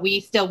like we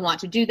still want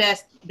to do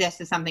this.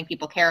 This is something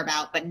people care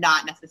about, but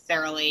not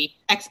necessarily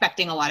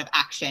expecting a lot of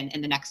action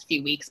in the next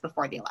few weeks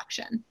before the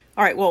election.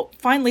 All right. Well,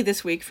 finally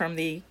this week, from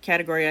the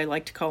category I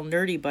like to call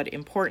nerdy but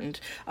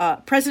important,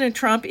 President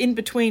Trump, in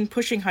between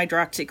pushing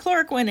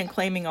hydroxychloroquine and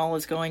claiming all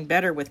is going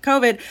better with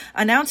COVID,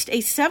 announced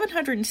a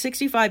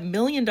 $765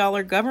 million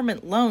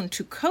government loan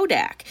to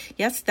Kodak.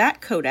 Yes,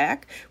 that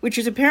Kodak, which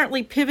is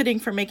apparently pivoting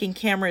from making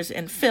cameras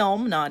and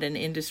film, not an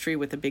industry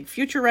with a big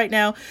future right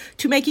now,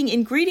 to making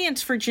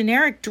ingredients for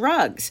generic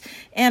drugs.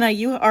 Anna,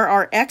 you are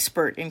our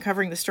expert in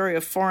covering the story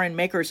of foreign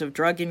makers of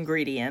drug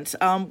ingredients.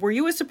 Were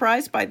you as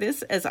surprised by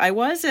this as I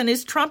was? And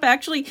is Trump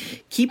actually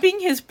keeping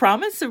his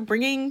promise of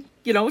bringing,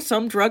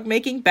 some drug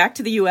making back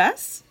to the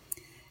U.S.?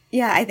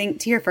 Yeah, I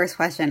think to your first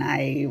question,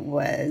 I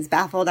was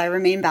baffled. I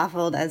remain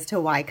baffled as to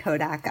why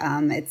Kodak.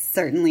 It's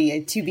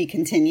certainly to be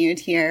continued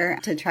here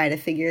to try to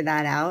figure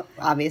that out.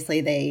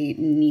 Obviously, they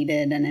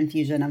needed an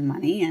infusion of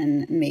money,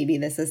 and maybe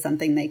this is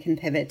something they can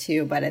pivot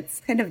to, but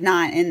it's kind of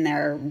not in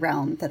their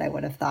realm that I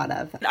would have thought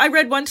of. I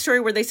read one story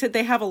where they said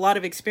they have a lot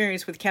of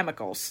experience with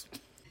chemicals.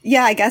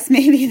 Yeah, I guess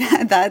maybe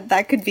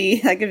that could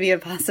be a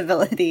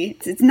possibility.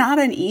 It's not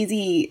an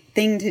easy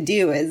thing to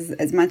do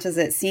as much as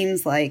it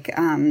seems like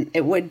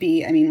it would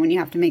be. I mean, when you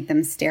have to make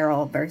them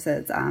sterile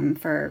versus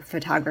for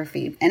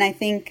photography. And I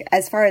think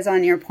as far as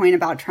on your point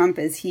about Trump,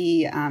 is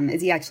he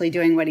actually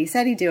doing what he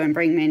said he'd do and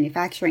bring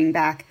manufacturing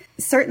back?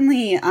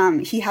 Certainly,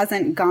 he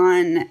hasn't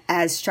gone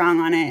as strong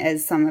on it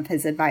as some of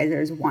his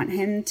advisors want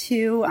him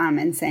to,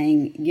 and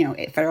saying,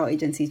 federal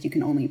agencies, you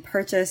can only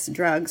purchase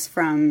drugs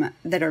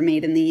that are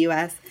made in the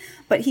U.S.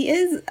 But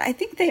I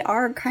think they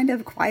are kind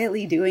of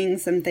quietly doing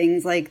some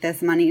things like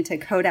this money to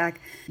Kodak.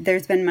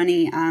 There's been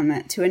money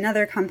to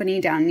another company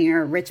down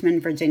near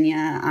Richmond,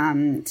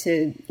 Virginia,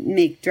 to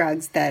make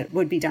drugs that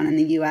would be done in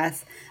the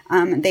U.S.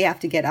 They have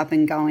to get up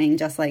and going,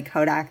 just like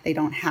Kodak. They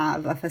don't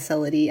have a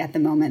facility at the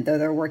moment, though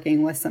they're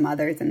working with some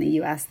others in the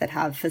U.S. that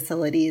have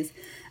facilities.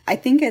 I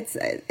think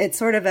it's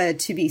sort of a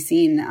to be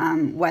seen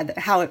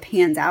how it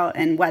pans out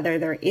and whether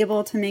they're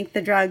able to make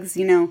the drugs.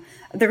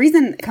 The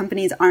reason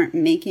companies aren't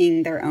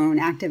making their own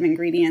active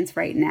ingredients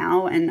right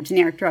now and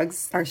generic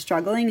drugs are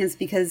struggling is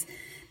because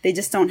they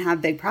just don't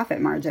have big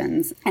profit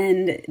margins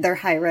and they're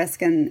high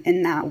risk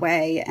in that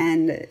way.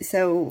 And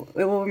so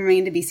it will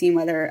remain to be seen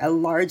whether a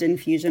large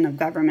infusion of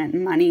government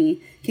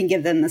money can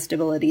give them the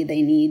stability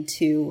they need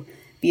to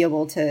be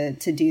able to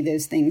do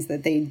those things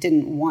that they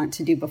didn't want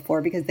to do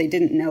before because they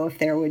didn't know if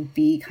there would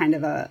be kind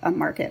of a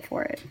market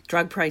for it.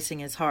 Drug pricing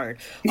is hard.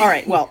 All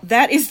right, well,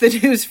 that is the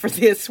news for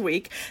this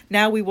week.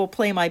 Now we will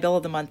play my Bill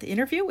of the Month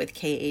interview with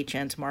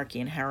KHN's Marky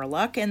and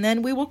Harreluk, and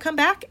then we will come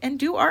back and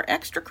do our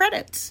extra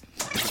credits.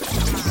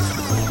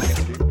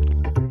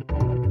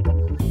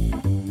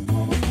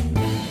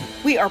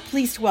 We are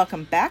pleased to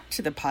welcome back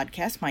to the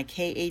podcast my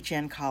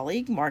KHN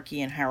colleague,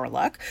 Marky-Ann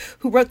Harreluk,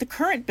 who wrote the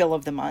current Bill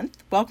of the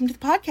Month. Welcome to the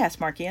podcast,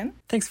 Marky-Ann.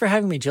 Thanks for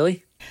having me,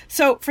 Julie.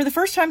 So for the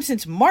first time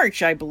since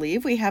March, I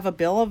believe, we have a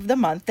Bill of the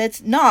Month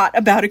that's not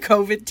about a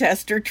COVID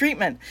test or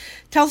treatment.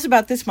 Tell us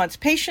about this month's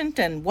patient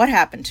and what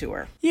happened to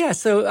her. Yeah,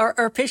 so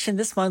our patient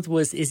this month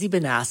was Izzy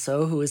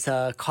Benasso, who is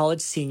a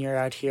college senior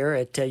out here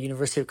at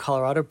University of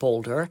Colorado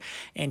Boulder,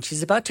 and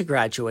she's about to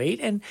graduate.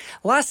 And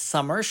last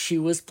summer, she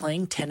was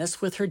playing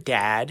tennis with her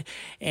dad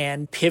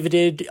and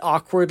pivoted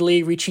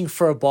awkwardly, reaching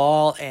for a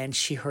ball, and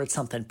she heard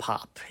something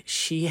pop.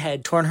 She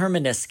had torn her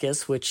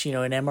meniscus, which,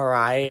 an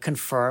MRI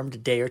confirmed a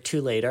day or two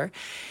later.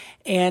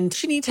 And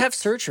she needed to have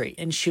surgery.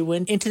 And she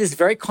went into this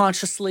very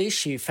consciously.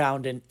 She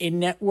found an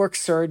in-network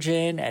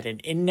surgeon at an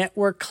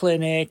in-network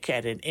clinic,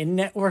 at an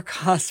in-network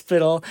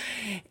hospital,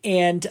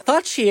 and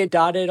thought she had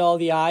dotted all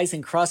the I's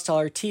and crossed all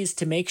her T's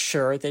to make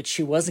sure that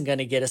she wasn't going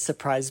to get a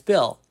surprise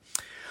bill.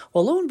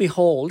 Well, lo and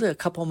behold, a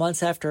couple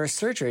months after her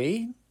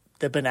surgery,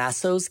 the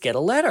Benassos get a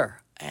letter.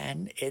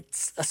 And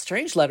it's a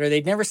strange letter.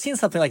 They'd never seen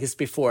something like this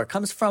before. It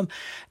comes from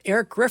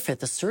Eric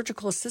Griffith, a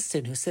surgical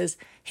assistant, who says,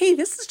 "Hey,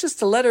 this is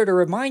just a letter to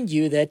remind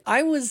you that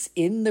I was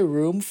in the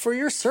room for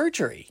your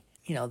surgery."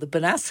 The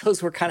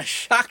Benassos were kind of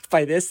shocked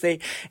by this. They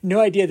had no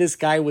idea this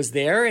guy was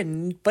there,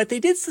 but they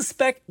did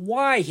suspect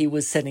why he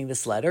was sending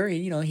this letter.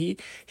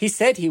 He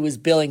said he was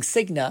billing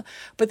Cigna,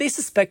 but they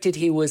suspected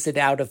he was an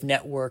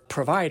out-of-network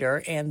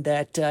provider and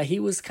that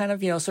he was kind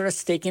of, sort of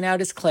staking out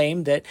his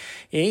claim that,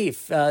 hey,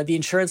 if the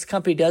insurance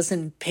company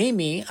doesn't pay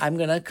me, I'm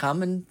going to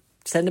come and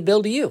send a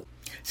bill to you.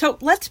 So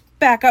let's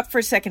back up for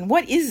a second.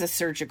 What is a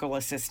surgical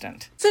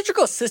assistant?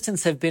 Surgical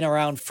assistants have been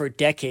around for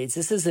decades.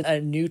 This isn't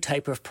a new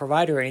type of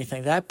provider or anything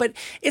like that, but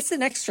it's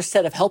an extra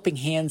set of helping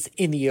hands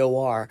in the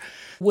OR.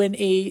 When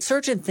a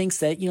surgeon thinks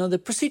that, the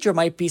procedure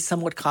might be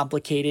somewhat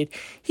complicated,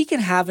 he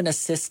can have an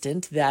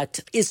assistant that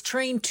is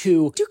trained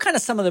to do kind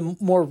of some of the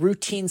more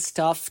routine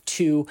stuff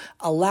to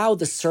allow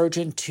the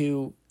surgeon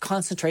to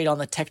concentrate on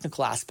the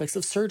technical aspects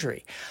of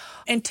surgery.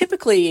 And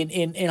typically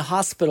in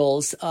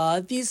hospitals,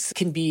 these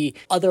can be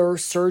other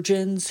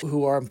surgeons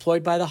who are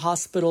employed by the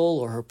hospital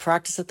or who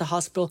practice at the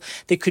hospital.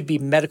 They could be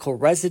medical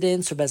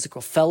residents or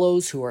medical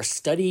fellows who are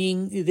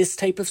studying this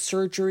type of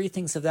surgery,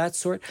 things of that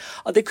sort.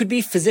 They could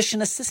be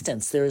physician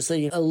assistants. There's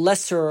a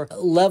lesser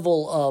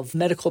level of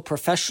medical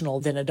professional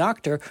than a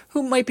doctor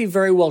who might be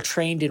very well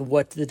trained in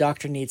what the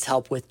doctor needs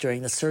help with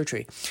during the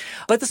surgery.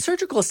 But the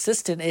surgical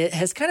assistant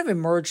has kind of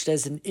emerged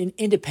as an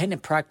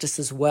independent practice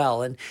as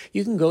well. And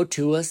you can go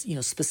to a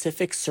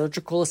specific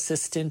surgical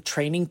assistant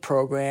training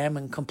program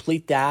and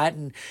complete that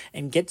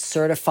and get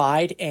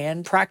certified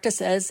and practice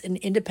as an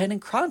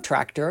independent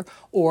contractor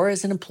or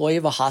as an employee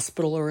of a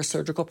hospital or a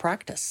surgical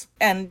practice.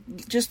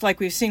 And just like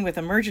we've seen with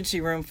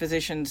emergency room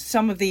physicians,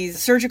 some of these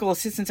surgical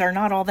assistants are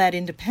not all that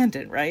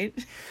independent, right?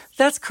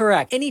 That's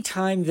correct.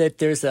 Anytime that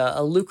there's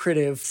a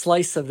lucrative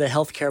slice of the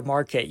healthcare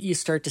market, you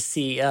start to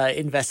see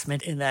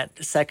investment in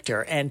that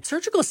sector. And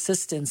surgical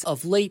assistants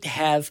of late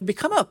have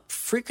become a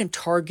frequent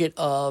target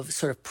of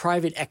sort of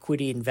private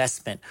equity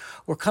investment,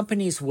 where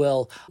companies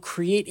will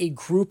create a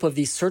group of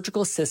these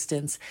surgical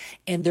assistants,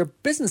 and their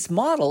business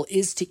model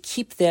is to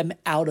keep them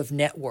out of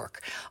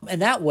network.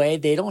 And that way,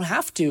 they don't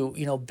have to,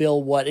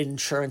 bill what an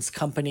insurance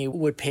company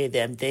would pay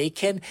them. They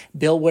can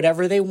bill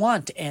whatever they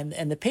want. And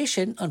the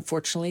patient,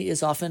 unfortunately,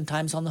 is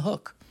oftentimes on the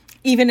hook.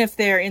 even if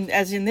they're,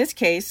 as in this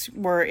case,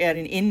 we're at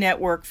an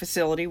in-network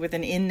facility with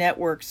an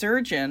in-network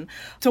surgeon.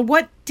 So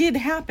what did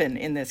happen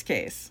in this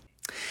case?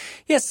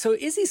 Yes, so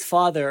Izzy's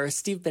father,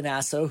 Steve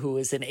Benasso, who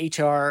is an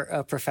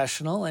HR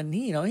professional, and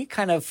he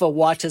kind of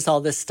watches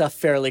all this stuff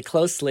fairly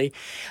closely.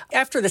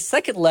 After the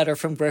second letter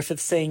from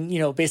Griffith saying,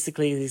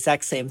 basically the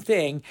exact same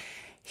thing,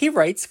 he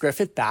writes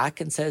Griffith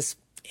back and says,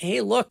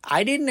 hey, look,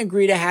 I didn't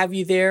agree to have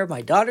you there.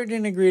 My daughter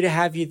didn't agree to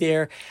have you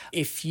there.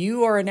 If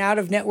you are an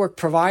out-of-network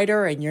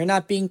provider and you're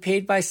not being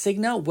paid by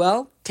Cigna,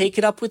 well, take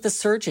it up with the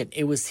surgeon.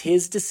 It was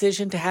his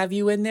decision to have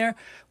you in there.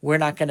 We're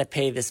not going to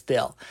pay this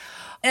bill.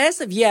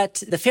 As of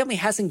yet, the family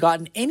hasn't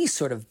gotten any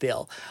sort of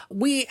bill.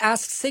 We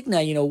asked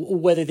Cigna,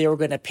 whether they were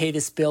going to pay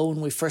this bill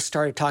when we first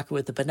started talking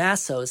with the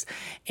Benassos.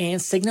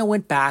 And Cigna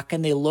went back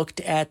and they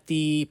looked at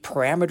the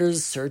parameters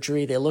of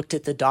surgery. They looked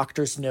at the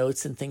doctor's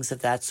notes and things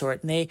of that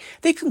sort. And they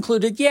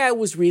concluded, it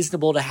was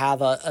reasonable to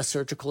have a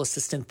surgical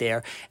assistant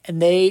there.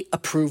 And they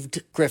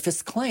approved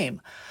Griffith's claim.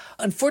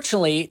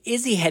 Unfortunately,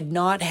 Izzy had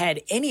not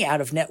had any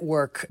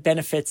out-of-network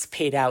benefits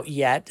paid out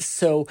yet,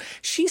 so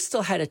she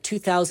still had a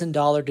 $2,000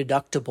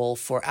 deductible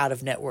for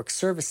out-of-network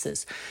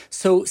services.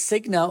 So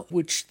Cigna,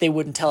 which they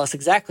wouldn't tell us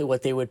exactly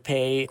what they would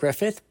pay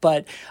Griffith,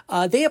 but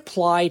they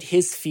applied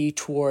his fee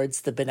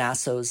towards the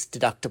Benassos'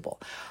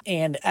 deductible.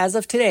 And as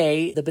of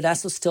today, the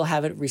Benassos still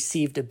haven't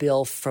received a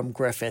bill from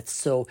Griffith,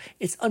 so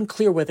it's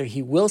unclear whether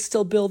he will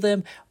still bill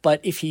them,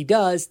 but if he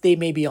does, they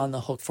may be on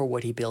the hook for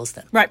what he bills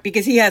them. Right,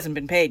 because he hasn't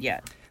been paid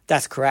yet.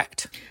 That's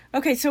correct.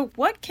 Okay, so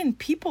what can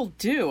people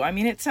do? I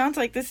mean, it sounds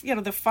like this,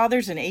 the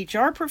father's an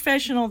HR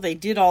professional. They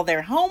did all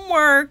their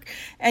homework,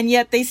 and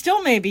yet they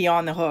still may be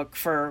on the hook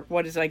for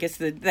what is, I guess,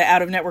 the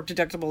out-of-network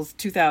deductible is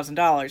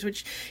 $2,000,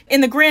 which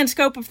in the grand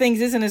scope of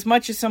things isn't as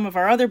much as some of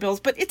our other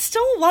bills, but it's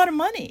still a lot of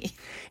money.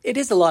 It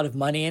is a lot of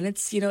money, and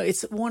it's,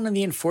 it's one of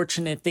the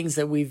unfortunate things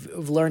that we've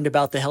learned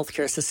about the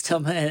healthcare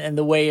system and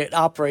the way it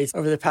operates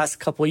over the past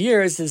couple of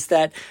years is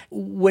that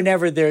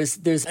whenever there's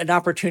an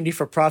opportunity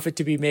for profit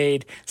to be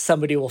made,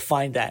 somebody will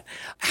find that.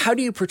 How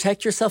do you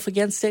protect yourself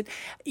against it?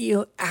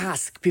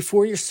 Ask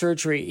before your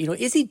surgery.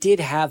 Izzy did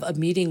have a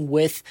meeting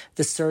with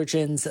the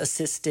surgeon's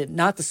assistant,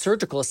 not the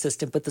surgical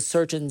assistant, but the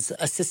surgeon's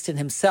assistant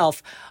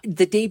himself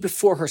the day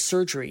before her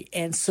surgery.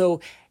 And so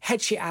had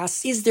she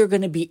asked, is there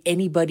going to be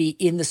anybody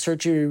in the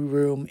surgery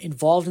room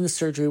involved in the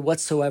surgery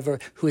whatsoever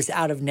who is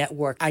out of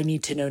network? I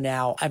need to know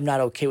now. I'm not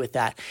okay with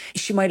that.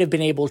 She might have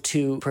been able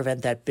to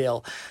prevent that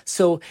bill.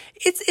 So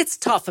it's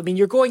tough. I mean,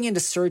 you're going into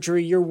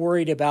surgery. You're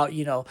worried about,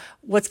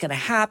 what's going to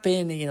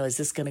happen. Is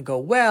this going to go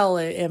well?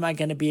 Am I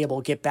going to be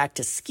able to get back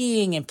to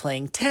skiing and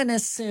playing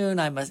tennis soon?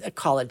 I'm a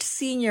college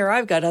senior.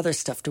 I've got other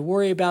stuff to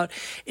worry about.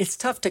 It's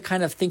tough to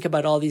kind of think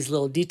about all these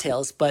little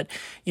details, but,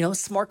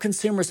 smart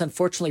consumers,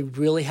 unfortunately,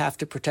 really have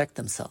to protect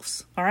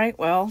themselves. All right.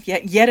 Well,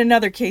 yet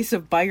another case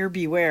of buyer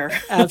beware.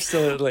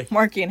 Absolutely.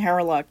 Marky and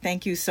Harrelluck,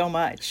 thank you so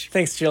much.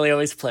 Thanks, Julie.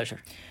 Always a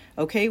pleasure.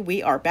 Okay,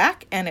 we are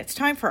back, and it's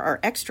time for our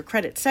extra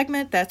credit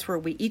segment. That's where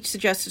we each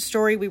suggest a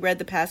story we read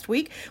the past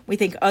week we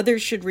think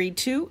others should read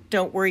too.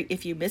 Don't worry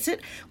if you miss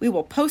it. We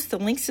will post the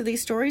links to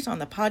these stories on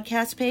the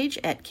podcast page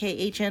at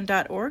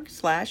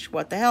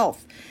khn.org/whatthehealth.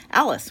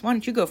 Alice, why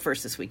don't you go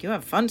first this week? You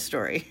have a fun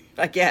story,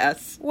 I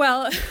guess.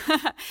 Well,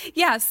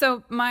 yeah,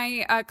 so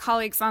my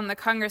colleagues on the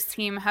Congress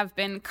team have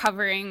been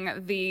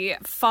covering the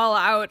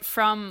fallout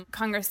from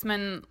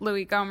Congressman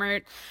Louis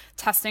Gohmert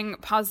testing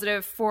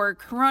positive for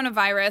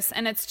coronavirus,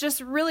 and it's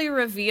just really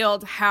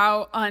revealed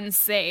how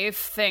unsafe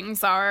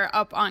things are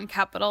up on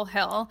Capitol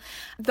Hill.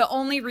 The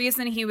only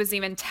reason he was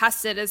even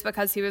tested is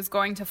because he was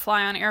going to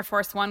fly on Air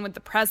Force One with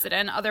the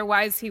president.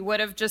 Otherwise, he would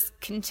have just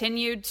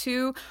continued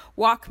to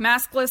walk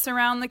maskless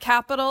around the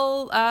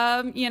Capitol,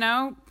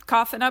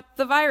 coughing up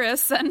the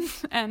virus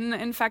and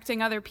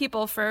infecting other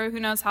people for who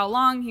knows how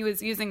long. He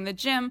was using the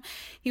gym.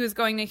 He was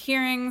going to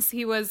hearings.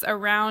 He was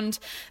around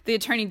the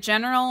Attorney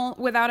General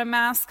without a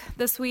mask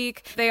this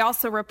week. They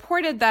also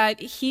reported that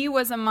he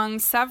was among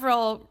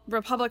several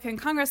Republican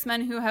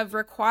congressmen who have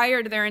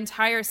required their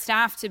entire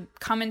staff to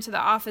come into the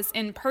office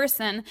in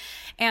person.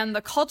 And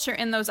the culture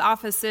in those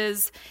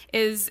offices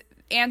is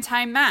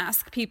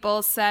anti-mask.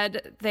 People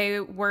said they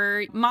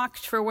were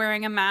mocked for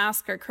wearing a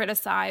mask or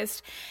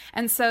criticized.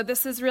 And so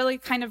this has really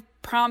kind of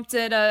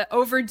prompted a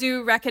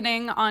overdue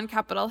reckoning on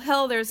Capitol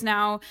Hill. There's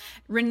now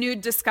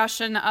renewed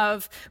discussion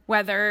of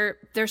whether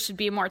there should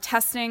be more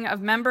testing of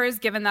members,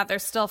 given that they're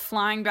still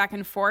flying back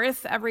and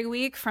forth every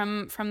week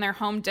from their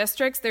home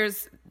districts.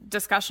 There's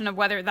discussion of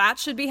whether that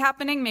should be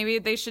happening. Maybe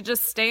they should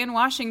just stay in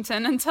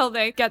Washington until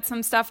they get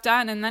some stuff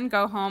done and then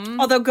go home.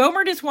 Although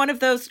Gohmert is one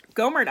of those,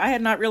 I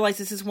had not realized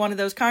this is one of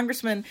those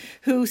congressmen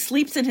who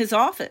sleeps in his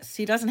office.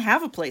 He doesn't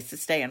have a place to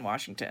stay in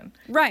Washington.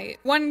 Right.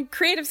 One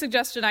creative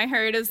suggestion I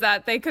heard is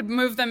that they could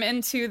move them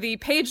into the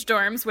Page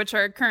dorms, which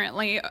are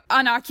currently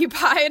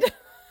unoccupied.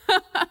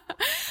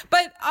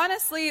 But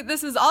honestly,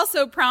 this is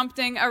also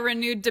prompting a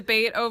renewed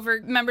debate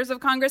over members of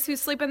Congress who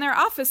sleep in their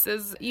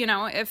offices. You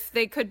know, if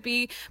they could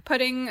be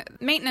putting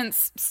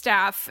maintenance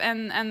staff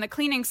and the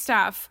cleaning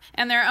staff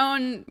and their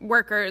own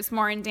workers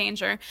more in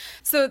danger.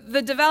 So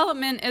the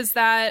development is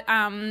that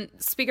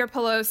Speaker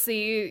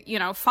Pelosi, you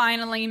know,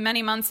 finally,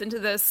 many months into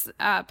this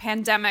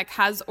pandemic,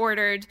 has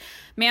ordered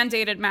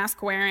mandated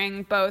mask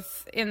wearing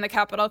both in the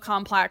Capitol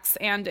complex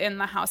and in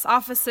the House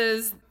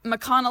offices.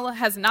 McConnell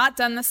has not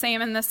done the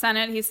same in the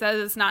Senate. He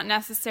says it's not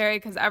necessary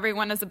because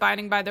everyone is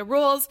abiding by the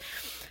rules.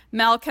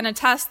 Mel can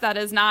attest that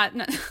is not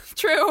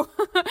true.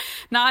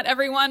 Not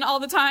everyone all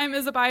the time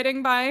is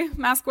abiding by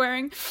mask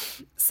wearing.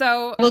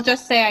 So we'll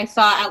just say I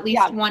saw at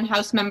least one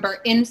House member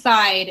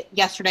inside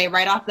yesterday,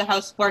 right off the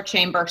House floor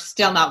chamber,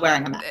 still not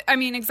wearing a mask. I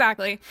mean,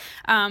 exactly.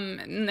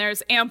 And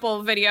there's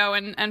ample video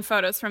and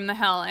photos from the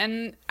Hill.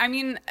 And I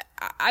mean,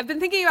 I've been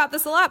thinking about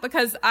this a lot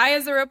because I,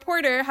 as a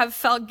reporter, have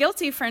felt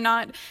guilty for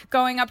not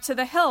going up to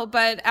the Hill.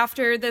 But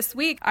after this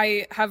week,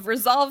 I have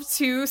resolved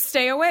to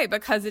stay away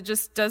because it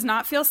just does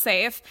not feel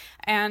safe.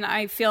 And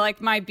I feel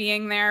like my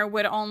being there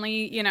would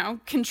only, you know,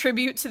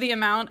 contribute to the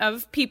amount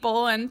of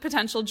people and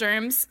potential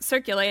germs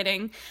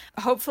circulating.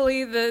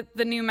 Hopefully the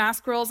new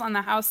mask rules on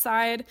the House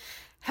side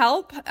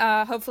help.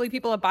 Hopefully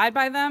people abide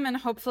by them, and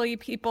hopefully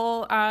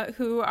people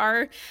who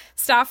are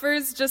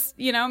staffers just,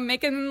 you know,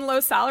 making low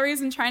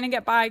salaries and trying to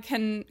get by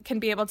can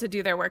be able to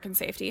do their work in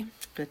safety.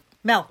 Good.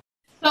 Mel.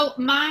 So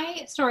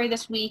my story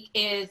this week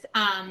is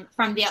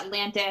from The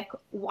Atlantic,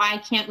 Why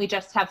Can't We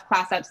Just Have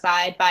Class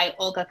Outside by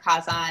Olga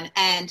Kazan.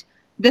 And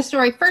this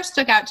story first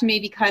stuck out to me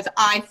because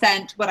I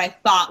sent what I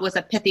thought was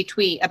a pithy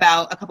tweet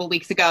about a couple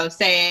weeks ago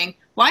saying,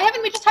 why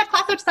haven't we just had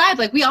class outside?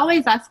 Like, we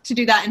always asked to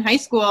do that in high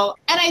school.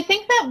 And I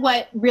think that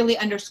what really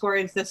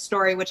underscores this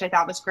story, which I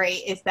thought was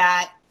great, is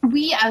that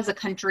we as a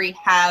country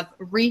have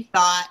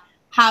rethought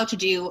how to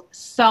do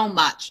so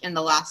much in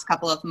the last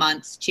couple of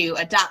months to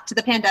adapt to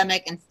the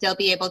pandemic and still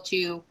be able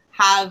to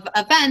have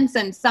events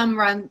and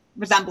some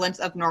resemblance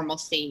of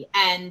normalcy.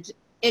 And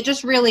it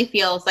just really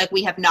feels like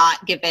we have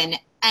not given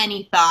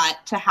any thought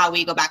to how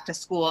we go back to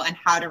school and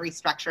how to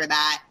restructure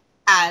that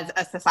as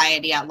a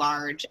society at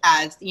large.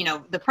 As, you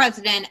know, the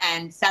president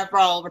and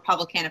several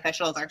Republican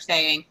officials are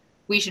saying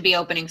we should be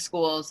opening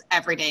schools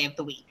every day of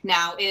the week.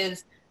 Now,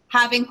 is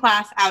having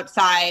class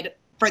outside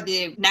for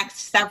the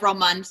next several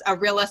months a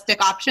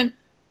realistic option?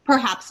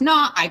 Perhaps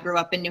not. I grew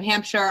up in New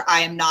Hampshire.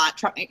 I am not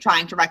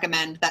trying to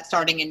recommend that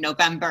starting in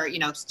November, you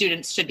know,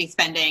 students should be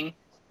spending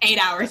 8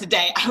 hours a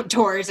day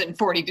outdoors in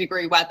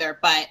 40-degree weather,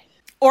 but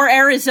or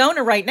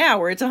Arizona right now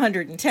where it's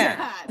 110.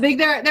 Yeah. I think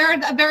there are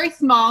a very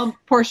small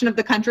portion of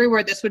the country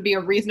where this would be a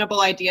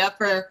reasonable idea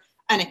for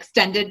an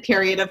extended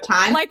period of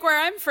time. Like where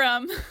I'm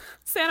from,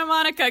 Santa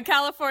Monica,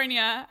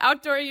 California,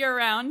 outdoor year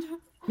round.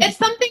 It's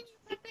something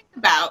you can think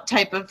about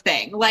type of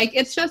thing. Like,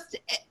 it's just,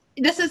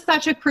 this is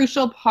such a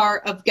crucial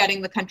part of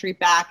getting the country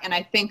back. And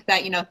I think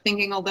that, you know,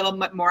 thinking a little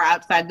bit more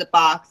outside the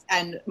box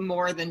and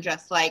more than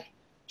just like,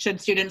 should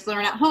students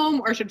learn at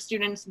home or should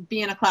students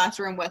be in a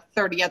classroom with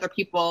 30 other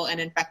people and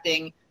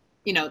infecting,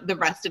 you know, the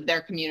rest of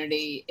their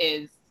community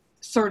is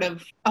sort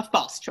of a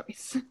false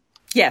choice.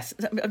 Yes,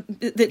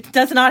 it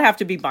does not have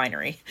to be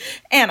binary.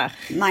 Anna.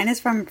 Mine is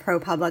from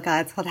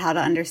ProPublica. It's called How to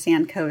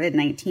Understand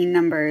COVID-19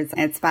 Numbers.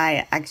 It's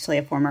by actually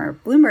a former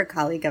Bloomberg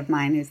colleague of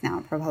mine who's now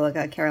at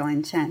ProPublica,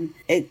 Caroline Chen.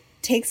 It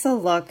takes a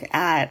look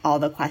at all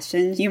the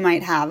questions you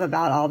might have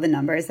about all the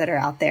numbers that are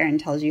out there and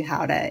tells you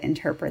how to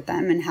interpret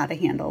them and how to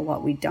handle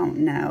what we don't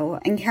know.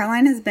 And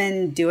Caroline has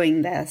been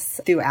doing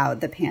this throughout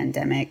the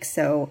pandemic.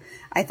 So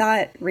I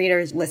thought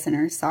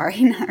listeners,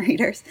 not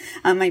readers,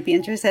 might be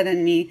interested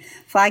in me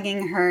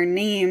flagging her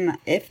name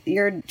if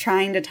you're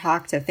trying to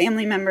talk to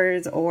family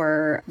members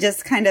or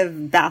just kind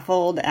of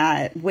baffled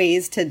at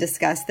ways to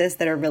discuss this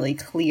that are really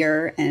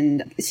clear.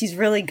 And she's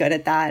really good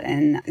at that.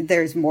 And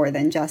there's more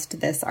than just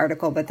this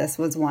article, but this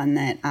was one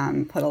that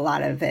put a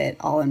lot of it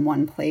all in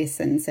one place.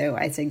 And so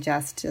I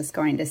suggest just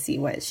going to see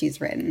what she's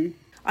written.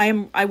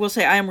 I will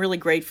say I am really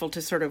grateful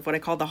to sort of what I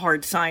call the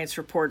hard science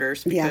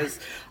reporters because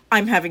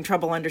I'm having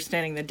trouble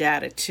understanding the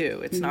data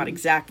too. It's not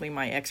exactly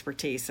my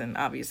expertise, and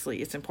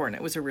obviously it's important.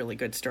 It was a really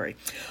good story.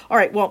 All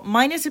right, well,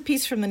 mine is a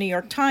piece from the New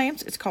York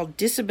Times. It's called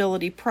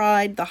Disability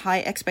Pride, The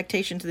High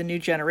Expectations of the New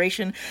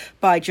Generation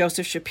by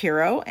Joseph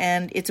Shapiro,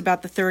 and it's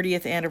about the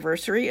 30th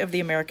anniversary of the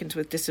Americans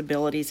with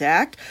Disabilities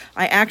Act.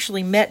 I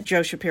actually met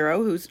Joe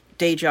Shapiro, whose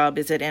day job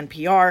is at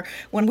NPR,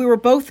 when we were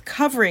both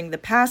covering the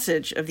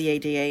passage of the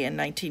ADA in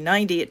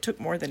 1990. It took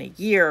more than a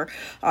year.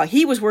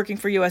 He was working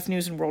for U.S.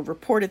 News and World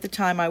Report at the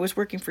time. I was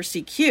working for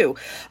CQ.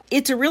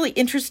 It's a really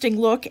interesting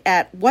look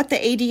at what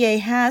the ADA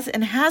has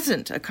and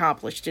hasn't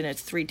accomplished in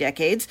its 3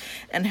 decades,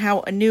 and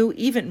how a new,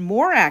 even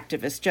more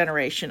activist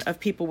generation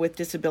of people with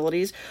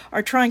disabilities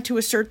are trying to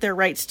assert their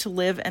rights to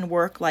live and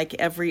work like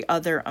every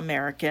other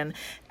American.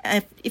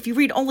 If you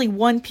read only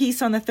one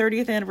piece on the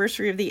 30th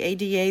anniversary of the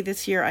ADA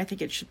this year, I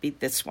think it should be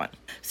this one.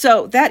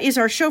 So that is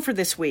our show for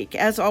this week.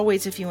 As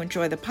always, if you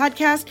enjoy the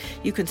podcast,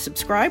 you can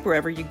subscribe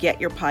wherever you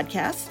get your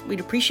podcasts. We'd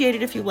appreciate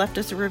it if you left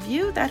us a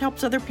review. That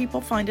helps other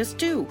people find us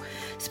too.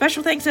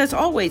 Special thanks, as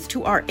always,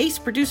 to our ace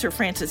producer,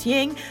 Francis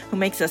Ying, who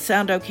makes us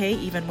sound okay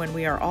even when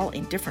we are all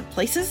in different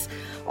places.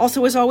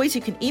 Also, as always,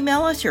 you can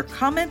email us your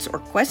comments or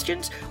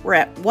questions. We're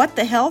at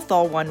whatthehealth,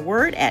 all one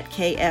word, at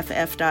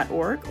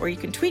kff.org, or you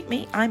can tweet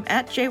me. I'm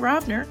at Jay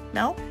Rovner.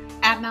 Mel?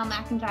 At Mel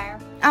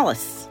McIntyre.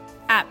 Alice?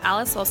 At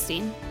Alice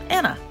Olstein.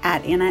 Anna?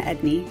 At Anna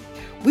Edney.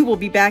 We will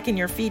be back in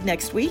your feed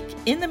next week.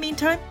 In the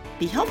meantime,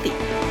 be healthy.